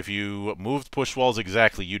if you moved push walls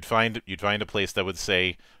exactly, you'd find a place that would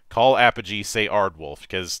say call Apogee, say Ardwolf,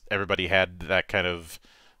 because everybody had that kind of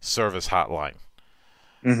service hotline.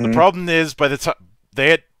 The Mm-hmm. problem is by the time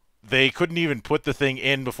they couldn't even put the thing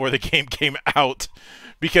in before the game came out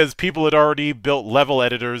because people had already built level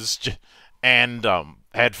editors and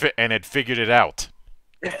had figured it out.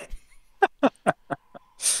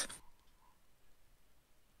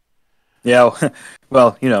 Yeah,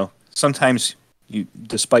 well, sometimes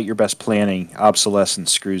despite your best planning,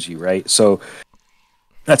 obsolescence screws you, right? So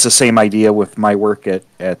that's the same idea with my work at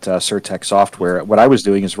Surtech Software. What I was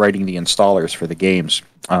doing is writing the installers for the games.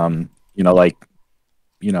 Like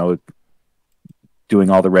you know,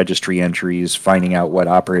 doing all the registry entries, finding out what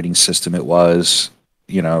operating system it was,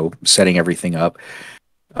 setting everything up,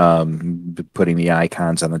 putting the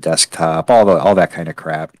icons on the desktop, all that kind of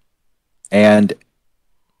crap, and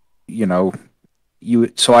you know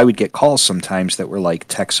so I would get calls sometimes that were like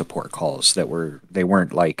tech support calls they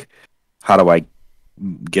weren't like, how do I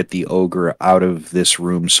get the ogre out of this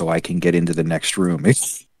room so I can get into the next room?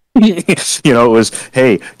 It was,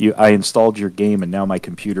 hey, I installed your game and now my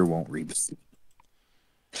computer won't read.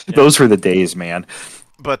 Yeah. Those were the days, man.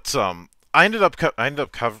 But I ended up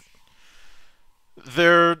covering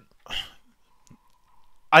there.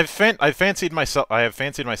 I have fancied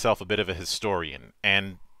myself a bit of a historian,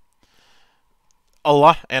 and a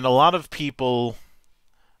lot of people,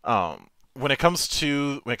 when it comes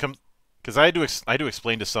because I do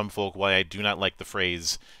explain to some folk why I do not like the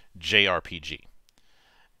phrase JRPG,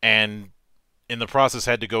 and in the process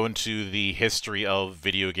had to go into the history of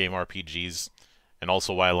video game RPGs, and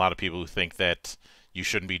also why a lot of people who think that you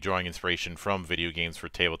shouldn't be drawing inspiration from video games for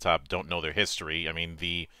tabletop don't know their history. I mean,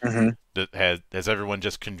 has everyone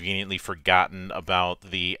just conveniently forgotten about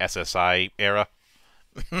the SSI era?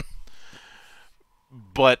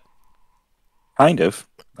 But Kind of.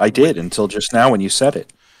 I did until just now when you said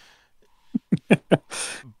it.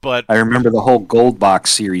 But I remember the whole Gold Box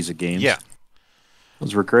series of games. yeah,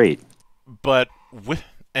 those were great. but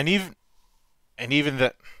even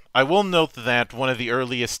that, I will note that one of the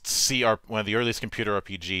earliest computer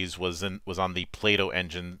RPGs was on the Plato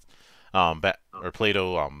engine,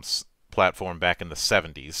 Plato platform back in the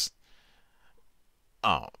 70s.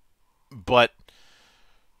 But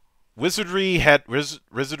Wizardry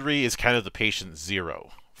is kind of the patient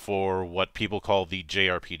zero for what people call the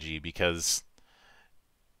JRPG because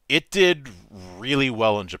it did really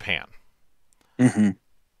well in Japan. Mm-hmm.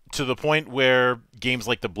 To the point where games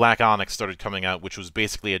like the Black Onyx started coming out, which was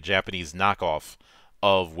basically a Japanese knockoff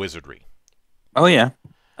of Wizardry. Oh yeah,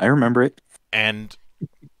 I remember it. And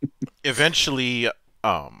eventually,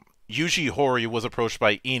 Yuji Horii was approached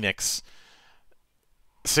by Enix,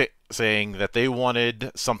 saying that they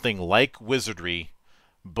wanted something like Wizardry,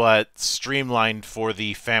 but streamlined for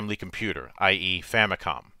the family computer, i.e.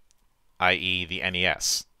 Famicom, i.e. the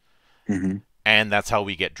NES. Mm-hmm. And that's how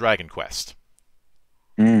we get Dragon Quest.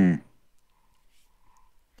 Mm.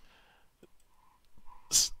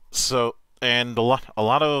 So, and a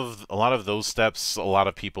lot of those steps, a lot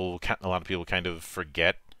of people kind of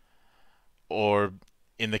forget, or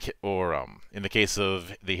in the case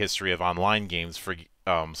of the history of online games,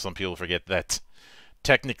 some people forget that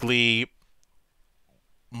technically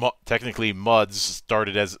MUDs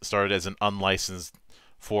started as an unlicensed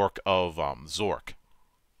fork of Zork.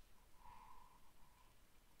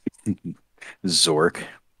 Zork.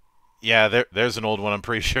 Yeah, there's an old one. I'm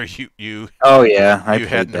pretty sure you Oh yeah, I you played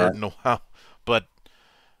hadn't heard that. in a while. But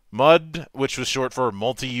MUD, which was short for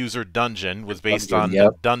Multi-User Dungeon, was based on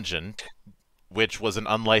Yep. Dungeon, which was an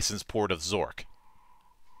unlicensed port of Zork.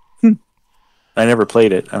 I never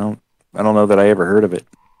played it. I don't know that I ever heard of it.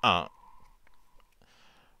 I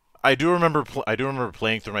do remember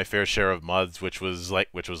playing through my fair share of MUDs, which was like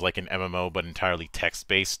an MMO but entirely text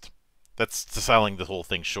based. That's selling the whole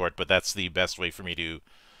thing short, but that's the best way for me to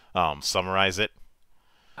summarize it.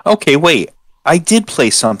 Okay, wait. I did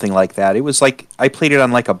play something like that. It was like I played it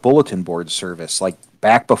on like a bulletin board service, like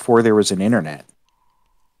back before there was an internet.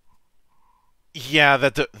 Yeah,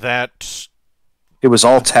 It was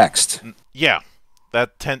all text. yeah,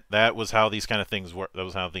 that was how these kind of things work. That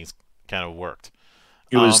was how things kind of worked.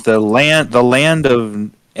 It was the land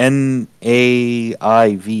of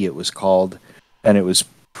NAIV. It was called, and it was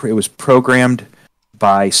programmed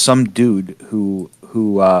by some dude who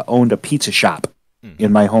owned a pizza shop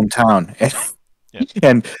in my hometown. Yeah.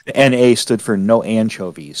 And NA stood for no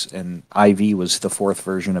anchovies, and IV was the fourth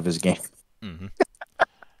version of his game. Mm-hmm.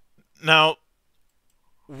 Now,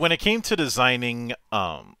 when it came to designing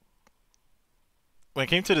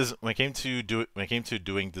doing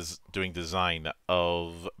design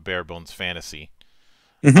of Bare Bones Fantasy,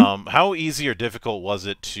 Hmm. how easy or difficult was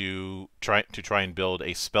it to try and build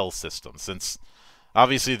a spell system? Since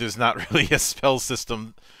obviously there's not really a spell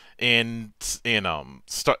system in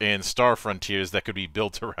Star Frontiers that could be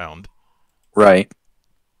built around. Right.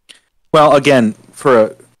 Well, again,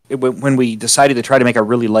 when we decided to try to make a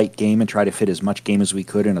really light game and try to fit as much game as we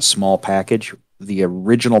could in a small package, the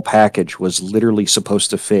original package was literally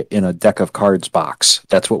supposed to fit in a deck of cards box.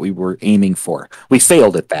 That's what we were aiming for. We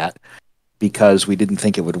failed at that because we didn't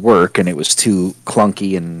think it would work and it was too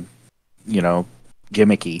clunky and, you know,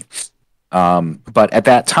 gimmicky. But at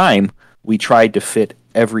that time, we tried to fit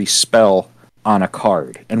every spell on a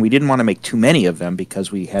card, and we didn't want to make too many of them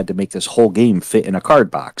because we had to make this whole game fit in a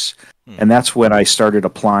card box. And that's when I started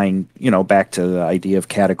applying, back to the idea of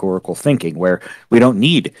categorical thinking, where we don't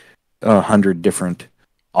need 100 different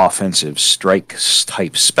offensive strike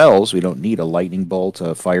type spells. We don't need a lightning bolt,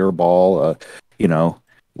 a fireball,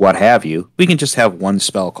 what have you. We can just have one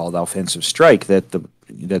spell called offensive strike that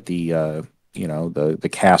the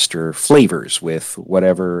caster flavors with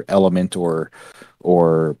whatever element or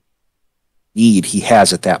need he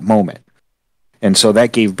has at that moment. And so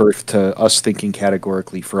that gave birth to us thinking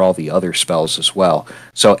categorically for all the other spells as well.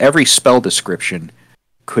 So every spell description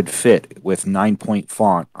could fit with 9-point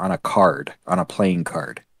font on a card, on a playing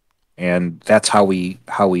card. And that's how we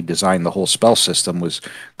designed the whole spell system, was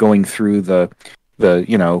going through the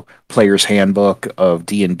player's handbook of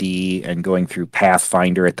D&D and going through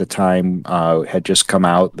Pathfinder at the time, had just come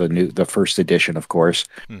out, the first edition, of course.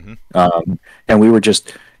 Mm-hmm. And we were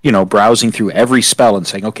just browsing through every spell and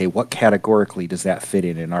saying, okay, what categorically does that fit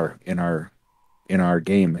in our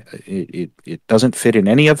game? It doesn't fit in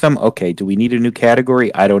any of them. Okay, do we need a new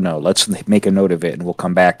category? I don't know. Let's make a note of it and we'll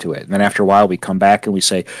come back to it. And then after a while we come back and we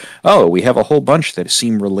say, oh, we have a whole bunch that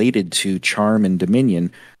seem related to Charm and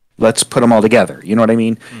Dominion. Let's put them all together. You know what I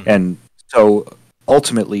mean? Mm-hmm. And so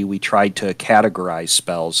ultimately we tried to categorize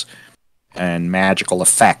spells and magical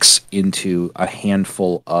effects into a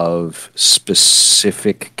handful of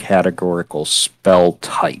specific categorical spell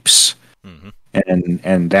types. Mm-hmm.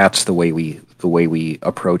 And that's the way we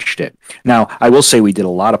approached it. Now, I will say we did a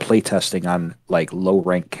lot of playtesting on like low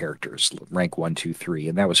rank characters, rank 1, 2, 3,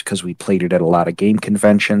 and that was because we played it at a lot of game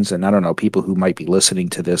conventions. And I don't know, people who might be listening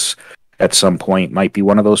to this at some point might be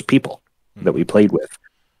one of those people that we played with.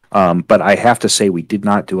 But I have to say we did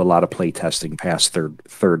not do a lot of playtesting past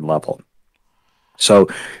third level. So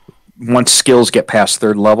once skills get past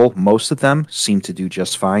third level, most of them seem to do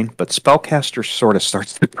just fine, but Spellcaster sort of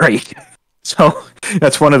starts to break. So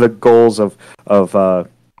that's one of the goals of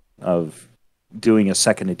doing a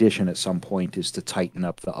second edition at some point, is to tighten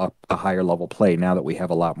up the higher level play now that we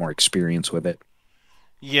have a lot more experience with it.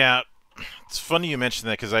 Yeah, it's funny you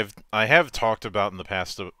mentioned that, because I have talked about in the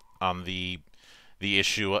past on the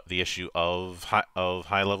issue of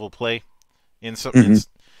high level play in some. Mm-hmm.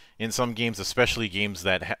 In some games, especially games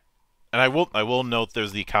that, and I will note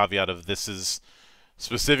there's the caveat of this is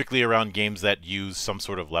specifically around games that use some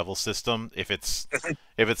sort of level system. If it's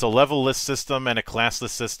a level-less system and a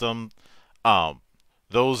classless system,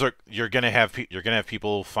 you're gonna have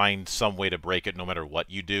people find some way to break it no matter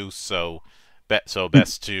what you do. So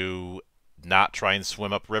best to not try and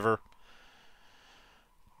swim upriver.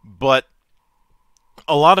 But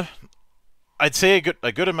I'd say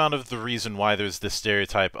a good amount of the reason why there's this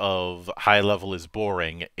stereotype of high level is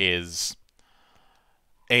boring is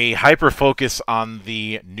a hyper focus on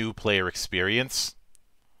the new player experience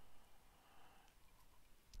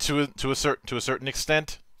to a certain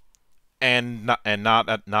extent, and not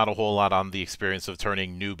a whole lot on the experience of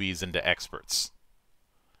turning newbies into experts.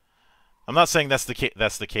 I'm not saying that's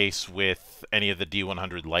the case with any of the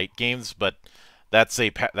D100 light games, but that's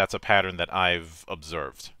a pattern that I've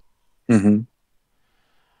observed. Mm-hmm.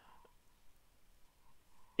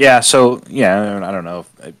 Yeah, so I don't know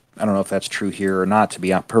if that's true here or not, to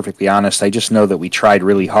be perfectly honest. I just know that we tried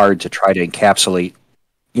really hard to try to encapsulate,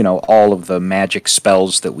 all of the magic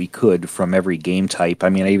spells that we could from every game type. I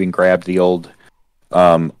mean, I even grabbed the old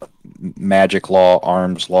magic law,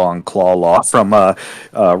 arms law, and claw law from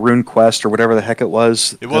Rune Quest or whatever the heck it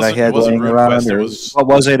was that I had laying around. What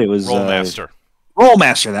was it? It was Rollmaster.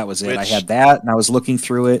 Rollmaster, that was it. I had that, and I was looking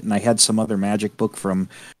through it, and I had some other magic book from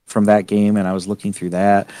that game, and I was looking through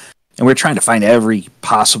that, and we were trying to find every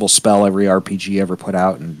possible spell every RPG ever put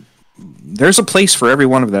out, and there's a place for every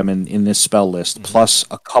one of them in this spell list, mm-hmm. plus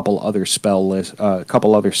a couple other spells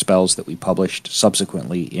that we published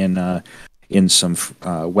subsequently in some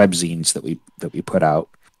webzines that we put out.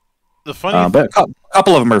 The funny, but a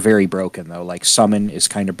couple of them are very broken though. Like Summon is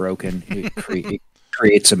kind of broken.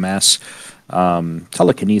 creates a mess.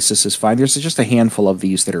 Telekinesis is fine. There's just a handful of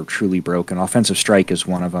these that are truly broken. Offensive Strike is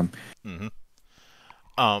one of them. Mm-hmm.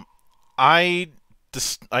 I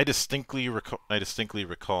distinctly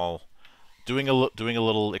recall doing a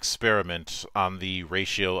little experiment on the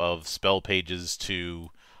ratio of spell pages to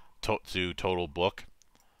total book.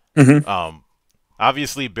 Mm-hmm.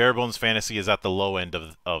 Obviously, Bare Bones Fantasy is at the low end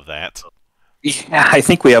of that. Yeah, I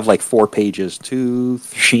think we have like 4 pages. 2,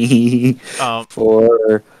 3,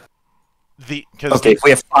 4. Okay, we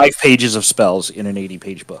have 5 pages of spells in an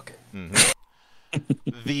 80-page book. Mm-hmm.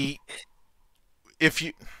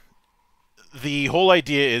 The whole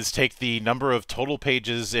idea is take the number of total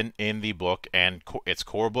pages in the book and its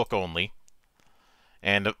core book only,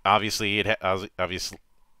 and obviously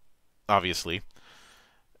obviously,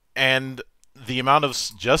 and the amount of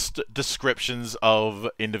just descriptions of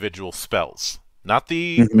individual spells, not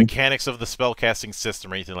the mechanics of the spell casting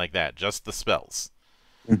system or anything like that, just the spells.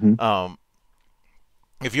 Mm-hmm.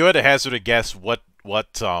 If you had to hazard a guess, what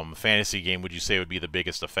fantasy game would you say would be the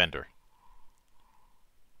biggest offender?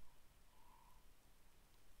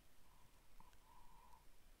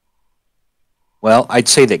 Well, I'd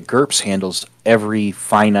say that GURPS handles every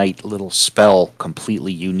finite little spell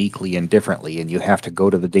completely uniquely and differently, and you have to go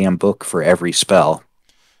to the damn book for every spell.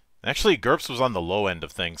 Actually, GURPS was on the low end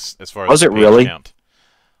of things as far as was it page really? Count.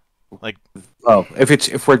 Like, oh,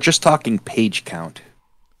 if we're just talking page count,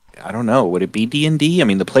 I don't know. Would it be D&D? I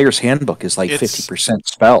mean, the player's handbook is like 50%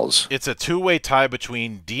 spells. It's a two-way tie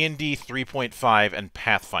between D&D 3.5 and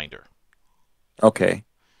Pathfinder. Okay.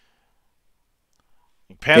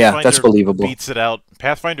 Pathfinder yeah, that's believable. Beats it out.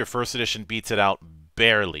 Pathfinder First Edition beats it out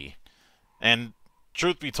barely. And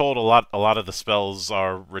truth be told, a lot of the spells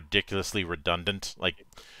are ridiculously redundant. Like,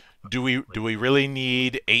 do we really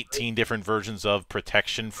need 18 different versions of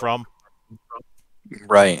protection from?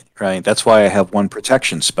 Right. That's why I have one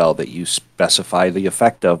protection spell that you specify the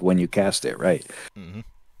effect of when you cast it, right? Mm-hmm.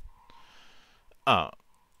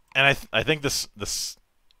 And I think this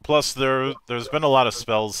plus there's been a lot of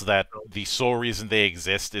spells that the sole reason they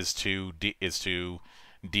exist is to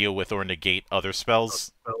deal with or negate other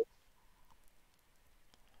spells.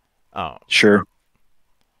 Sure.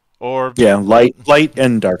 Or yeah, light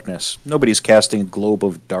and darkness. Nobody's casting a globe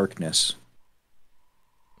of darkness.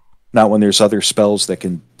 Not when there's other spells that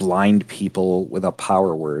can blind people with a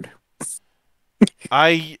power word.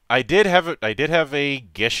 I did have a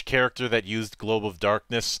Gish character that used Globe of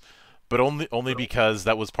Darkness, but only because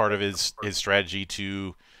that was part of his strategy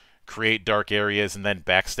to create dark areas and then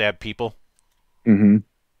backstab people. Mm-hmm.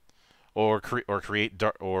 Or create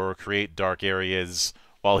dark areas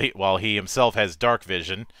while he himself has dark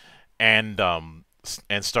vision, and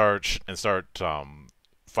start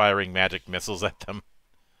firing magic missiles at them.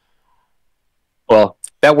 Well,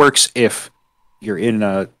 that works if you're in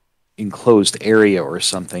a enclosed area or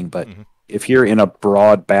something, but if you're in a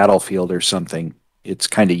broad battlefield or something, it's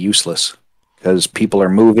kind of useless because people are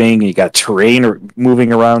moving, you got terrain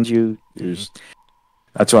moving around you.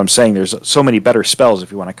 That's what I'm saying. There's so many better spells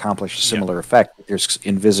if you want to accomplish a similar effect. There's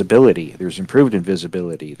invisibility. There's improved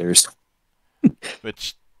invisibility. There's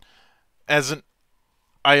which, when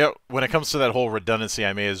it comes to that whole redundancy,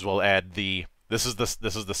 I may as well add this is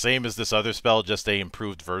the same as this other spell, just a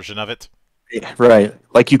improved version of it. Yeah, right.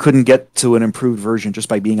 Like you couldn't get to an improved version just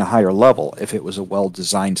by being a higher level if it was a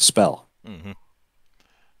well-designed spell. Mm-hmm.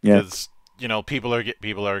 Yeah. Because people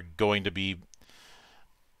are going to be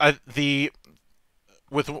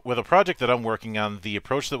with a project that I'm working on. The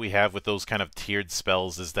approach that we have with those kind of tiered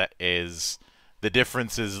spells is the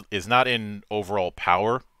difference is not in overall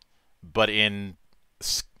power, but in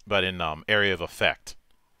area of effect.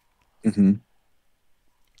 Mm-hmm.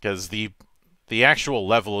 Because the actual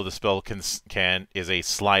level of the spell is a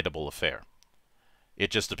slidable affair. It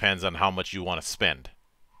just depends on how much you want to spend.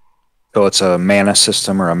 So it's a mana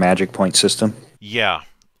system or a magic point system? Yeah.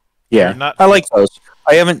 I like those.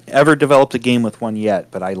 I haven't ever developed a game with one yet,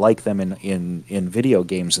 but I like them in video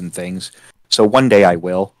games and things. So one day I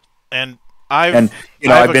will. And I've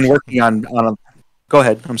been working on a... Go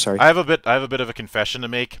ahead. I'm sorry. I have a bit of a confession to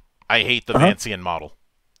make. I hate the Vancian model.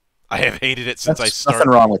 I have hated it since nothing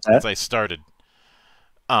wrong with that. Since I started.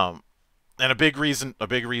 And a big reason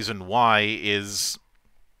why is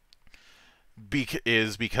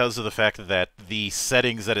because of the fact that the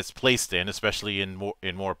settings that it's placed in, especially in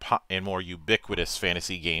more ubiquitous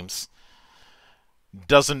fantasy games,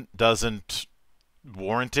 doesn't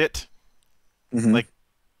warrant it. Mm-hmm. Like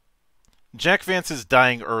Jack Vance's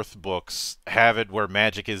Dying Earth books have it where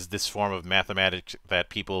magic is this form of mathematics that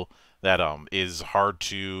is hard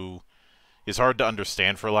to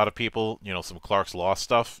understand for a lot of people. Some Clark's Law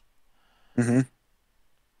stuff. Mm-hmm.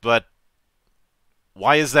 But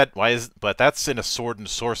why is that? But that's in a sword and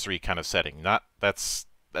sorcery kind of setting. That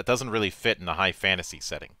doesn't really fit in a high fantasy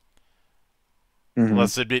setting. Mm-hmm.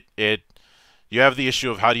 Unless you have the issue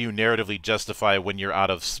of how do you narratively justify when you're out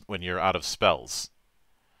of spells,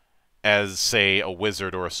 as say a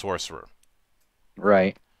wizard or a sorcerer.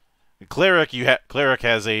 Right. Cleric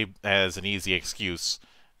has an easy excuse.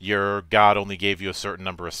 Your god only gave you a certain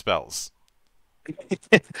number of spells.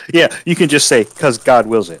 Yeah, you can just say because God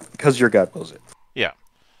wills it, because your God wills it. Yeah,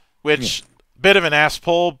 which bit of an ass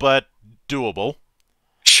pull, but doable.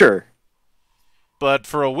 Sure. But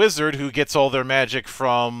for a wizard who gets all their magic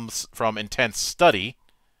from intense study,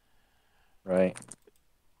 right?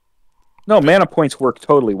 No, mana points work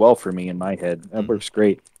totally well for me in my head. That works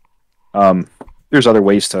great. There's other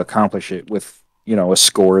ways to accomplish it with, a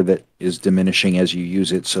score that is diminishing as you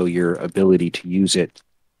use it, so your ability to use it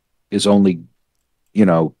is only,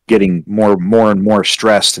 getting more and more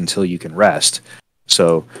stressed until you can rest.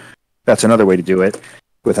 So that's another way to do it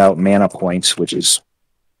without mana points, which is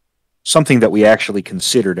something that we actually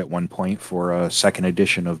considered at one point for a second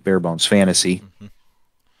edition of Bare Bones Fantasy.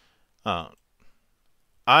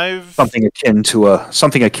 Something akin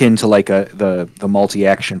to like the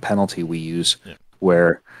multi-action penalty we use,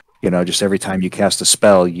 where just every time you cast a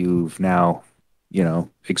spell, you've now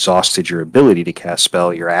exhausted your ability to cast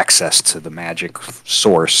spell, your access to the magic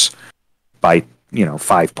source by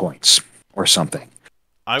 5 points or something.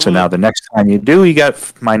 Now the next time you do, you got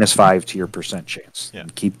 -5 to your percent chance. Yeah.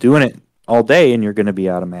 Keep doing it all day, and you're going to be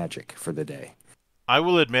out of magic for the day. I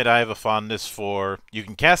will admit I have a fondness for... You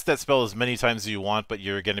can cast that spell as many times as you want, but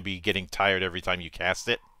you're going to be getting tired every time you cast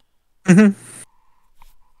it. Mm-hmm.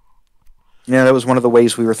 Yeah, that was one of the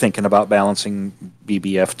ways we were thinking about balancing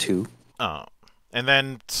BBF too. Oh. And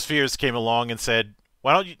then Spheres came along and said,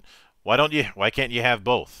 why can't you have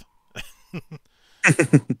both?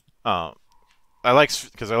 I like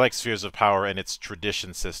Spheres of Power and its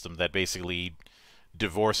tradition system that basically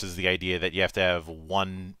divorces the idea that you have to have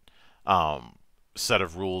one set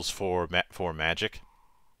of rules for magic.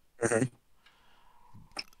 Mm-hmm.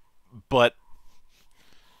 But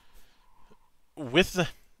with the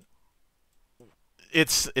it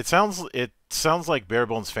sounds like Bare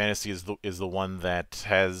Bones Fantasy is the one that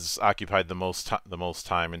has occupied the most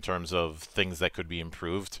time in terms of things that could be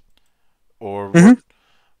improved, or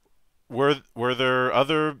were there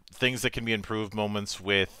other things that can be improved moments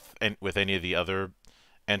with any of the other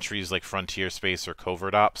entries like Frontier Space or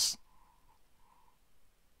Covert Ops?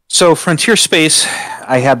 So Frontier Space,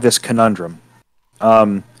 I had this conundrum.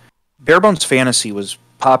 Bare Bones Fantasy was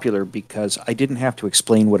popular because I didn't have to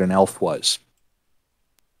explain what an elf was.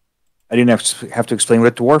 I didn't have to explain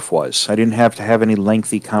what a dwarf was. I didn't have to have any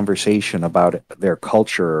lengthy conversation about their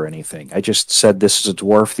culture or anything. I just said, this is a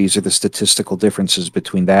dwarf. These are the statistical differences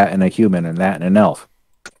between that and a human and that and an elf.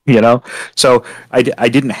 So I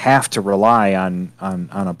didn't have to rely on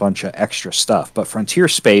a bunch of extra stuff. But Frontier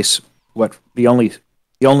Space, the only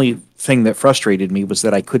thing that frustrated me was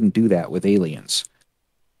that I couldn't do that with aliens.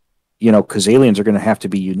 Because aliens are going to have to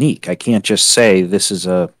be unique. I can't just say this is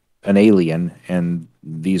an alien and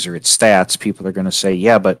these are its stats. People are going to say,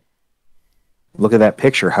 yeah, but look at that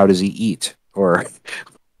picture. How does he eat? Or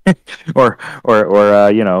how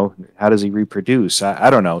does he reproduce? I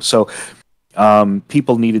don't know. So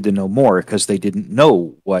people needed to know more because they didn't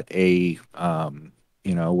know what a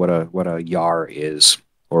Yar is,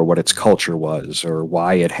 or what its culture was, or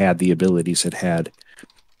why it had the abilities it had.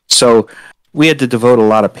 So we had to devote a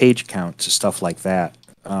lot of page count to stuff like that.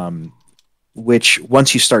 Which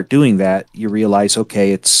once you start doing that, you realize,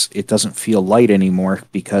 okay, it doesn't feel light anymore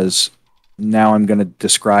because now I'm going to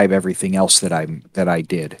describe everything else that I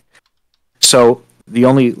did. So the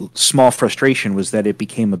only small frustration was that it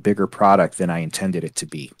became a bigger product than I intended it to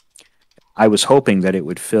be. I was hoping that it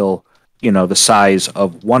would fill, the size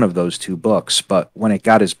of one of those two books, but when it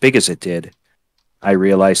got as big as it did, I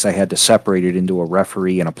realized I had to separate it into a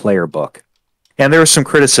referee and a player book. And there was some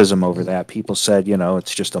criticism over that. People said,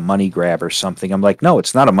 it's just a money grab or something. I'm like, no,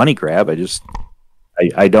 it's not a money grab. I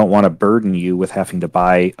don't want to burden you with having to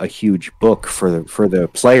buy a huge book for the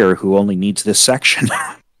player who only needs this section.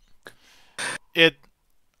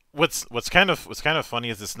 What's kind of funny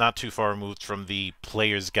is it's not too far removed from the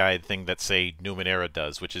player's guide thing that, say, Numenera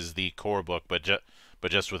does, which is the core book, but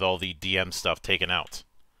just with all the DM stuff taken out.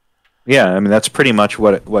 Yeah, I mean, that's pretty much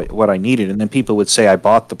what I needed. And then people would say, I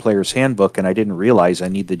bought the player's handbook and I didn't realize I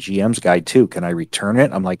need the GM's guide too. Can I return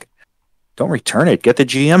it? I'm like, don't return it. Get the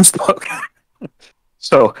GM's book.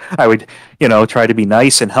 So I would, try to be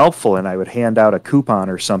nice and helpful, and I would hand out a coupon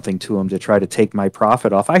or something to them to try to take my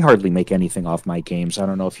profit off. I hardly make anything off my games. I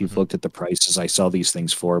don't know if you've looked at the prices I sell these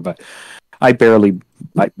things for, but I barely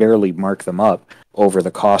mark them up over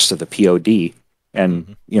the cost of the POD.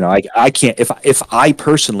 And I can't, if I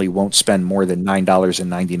personally won't spend more than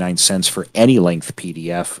 $9.99 for any length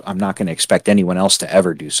PDF, I'm not going to expect anyone else to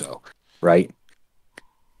ever do so, right?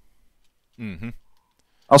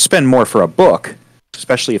 I'll spend more for a book,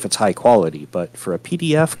 especially if it's high quality, but for a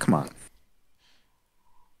PDF, come on.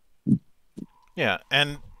 Yeah,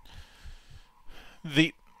 and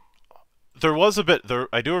there was a bit there.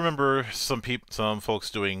 I do remember some folks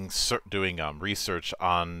doing research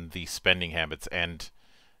on the spending habits, and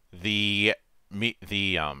the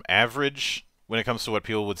average when it comes to what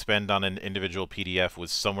people would spend on an individual PDF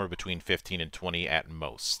was somewhere between 15 and 20 at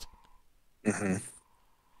most.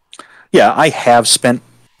 Yeah, I have spent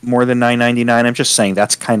more than $9.99. I'm just saying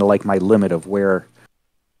that's kind of like my limit of where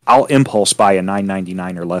I'll impulse buy a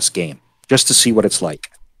 $9.99 or less game just to see what it's like.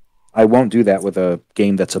 I won't do that with a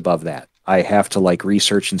game that's above that. I have to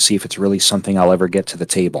research and see if it's really something I'll ever get to the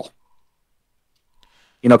table.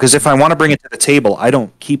 Because if I want to bring it to the table, I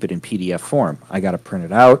don't keep it in PDF form. I got to print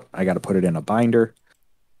it out. I got to put it in a binder.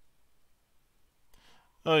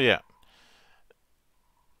 Oh yeah.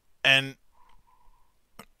 And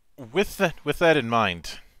with that in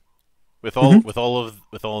mind, with all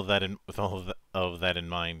of that in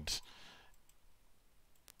mind,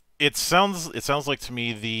 it sounds like to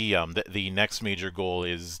me the next major goal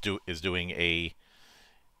is doing a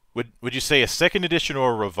would you say a second edition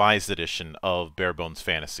or a revised edition of Bare Bones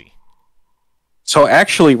Fantasy? So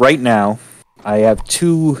actually, right now, I have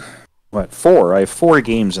four. I have 4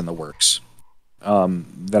 games in the works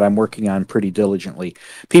that I'm working on pretty diligently.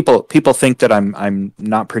 People think that I'm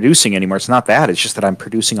not producing anymore. It's not that. It's just that I'm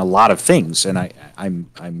producing a lot of things, and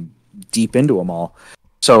I'm deep into them all.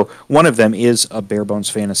 So one of them is a Bare Bones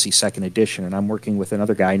Fantasy second edition, and I'm working with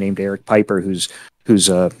another guy named Eric Piper who's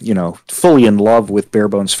fully in love with Bare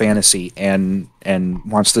Bones Fantasy and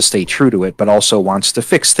wants to stay true to it, but also wants to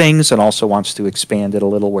fix things and also wants to expand it a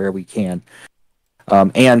little where we can.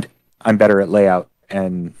 And I'm better at layout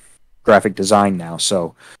and graphic design now,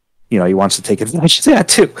 so he wants to take advantage of that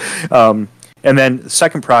too. And then the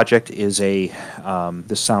second project is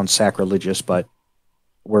this sounds sacrilegious, but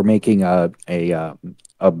we're making a bare.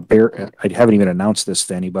 I haven't even announced this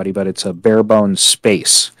to anybody, but it's a Bare Bones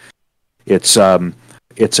Space. It's another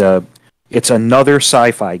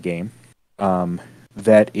sci-fi game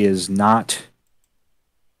that is not.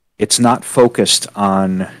 It's not focused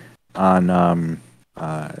on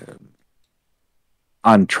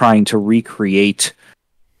trying to recreate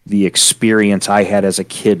the experience I had as a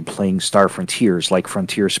kid playing Star Frontiers, like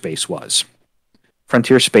Frontier Space was.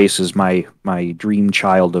 Frontier Space is my dream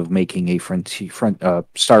child of making a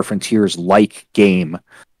Star Frontiers-like game,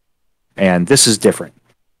 and this is different.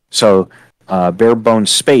 So, Bare Bones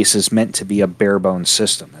Space is meant to be a bare bones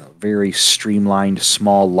system, a very streamlined,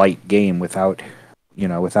 small, light game without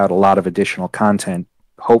a lot of additional content.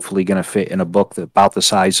 Hopefully, going to fit in a book about the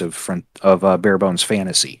size of Bare Bones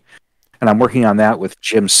Fantasy, and I'm working on that with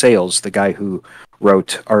Jim Sales, the guy who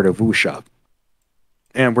wrote Art of Wuxia.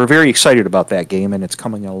 And we're very excited about that game, and it's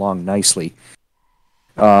coming along nicely.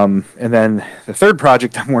 And then the third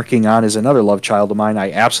project I'm working on is another love child of mine.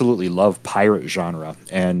 I absolutely love pirate genre,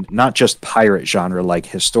 and not just pirate genre like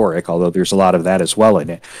historic, although there's a lot of that as well in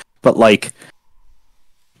it, but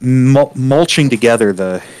mulching together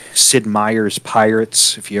the Sid Meier's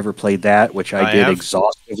Pirates, if you ever played that, which I did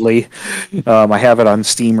exhaustively. I have it on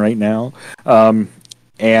Steam right now.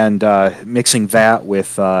 And mixing that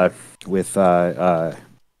with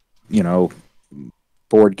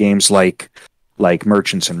board games like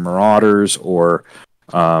Merchants and Marauders, or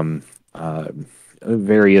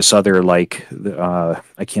various other I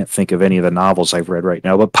can't think of any of the novels I've read right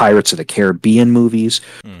now, but Pirates of the Caribbean movies,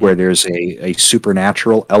 where there's a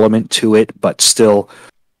supernatural element to it, but still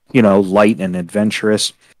light and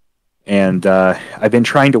adventurous. And I've been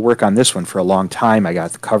trying to work on this one for a long time. I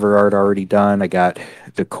got the cover art already done. I got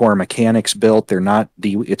the core mechanics built. It's not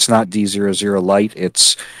D00 light.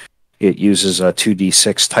 It uses a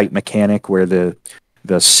 2d6 type mechanic where the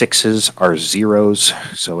sixes are zeros,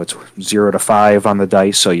 so it's 0 to 5 on the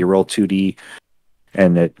dice. So you roll 2d,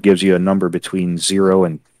 and it gives you a number between 0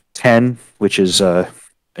 and 10, which is an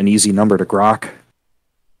easy number to grok.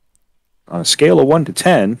 On a scale of 1 to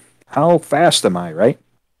 10, how fast am I, right?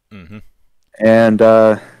 Mm-hmm. And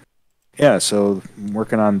so I'm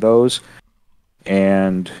working on those,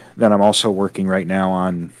 and then I'm also working right now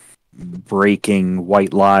on breaking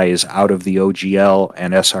white lies out of the OGL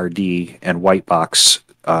and SRD and white box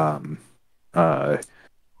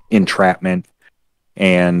entrapment,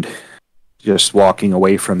 and just walking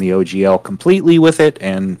away from the OGL completely with it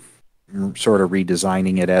and sort of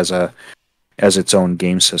redesigning it as its own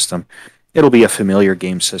game system. It'll be a familiar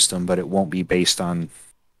game system, but it won't be based on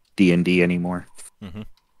D&D anymore. Mm-hmm.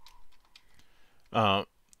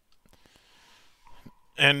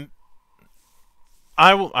 And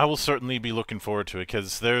I will certainly be looking forward to it,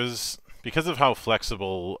 because of how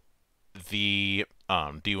flexible the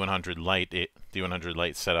D100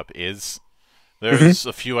 Lite setup is. There's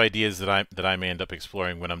a few ideas that I may end up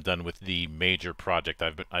exploring when I'm done with the major project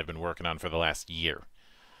I've been working on for the last year.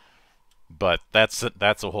 But that's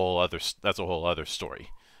a whole other story.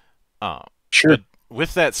 Sure. But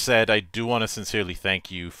with that said, I do want to sincerely thank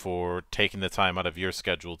you for taking the time out of your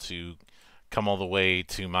schedule to come all the way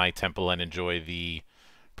to my temple and enjoy the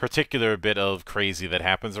particular bit of crazy that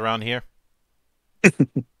happens around here.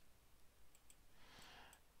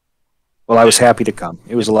 Well, I was happy to come.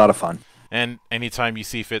 It was a lot of fun. And anytime you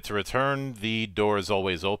see fit to return, the door is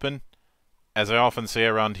always open. As I often say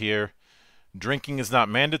around here, drinking is not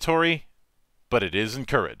mandatory, but it is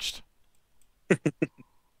encouraged.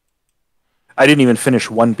 I didn't even finish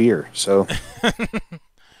one beer, so...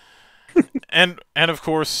 and of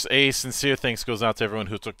course, a sincere thanks goes out to everyone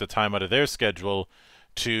who took the time out of their schedule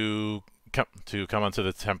to come onto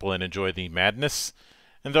the temple and enjoy the madness.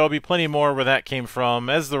 And there'll be plenty more where that came from,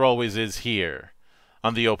 as there always is here,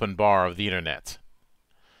 on the open bar of the internet.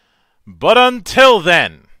 But until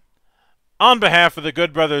then, on behalf of the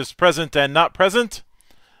good brothers present and not present,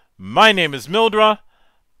 my name is Mildra,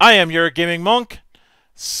 I am your gaming monk.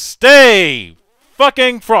 Stay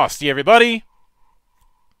fucking frosty, everybody!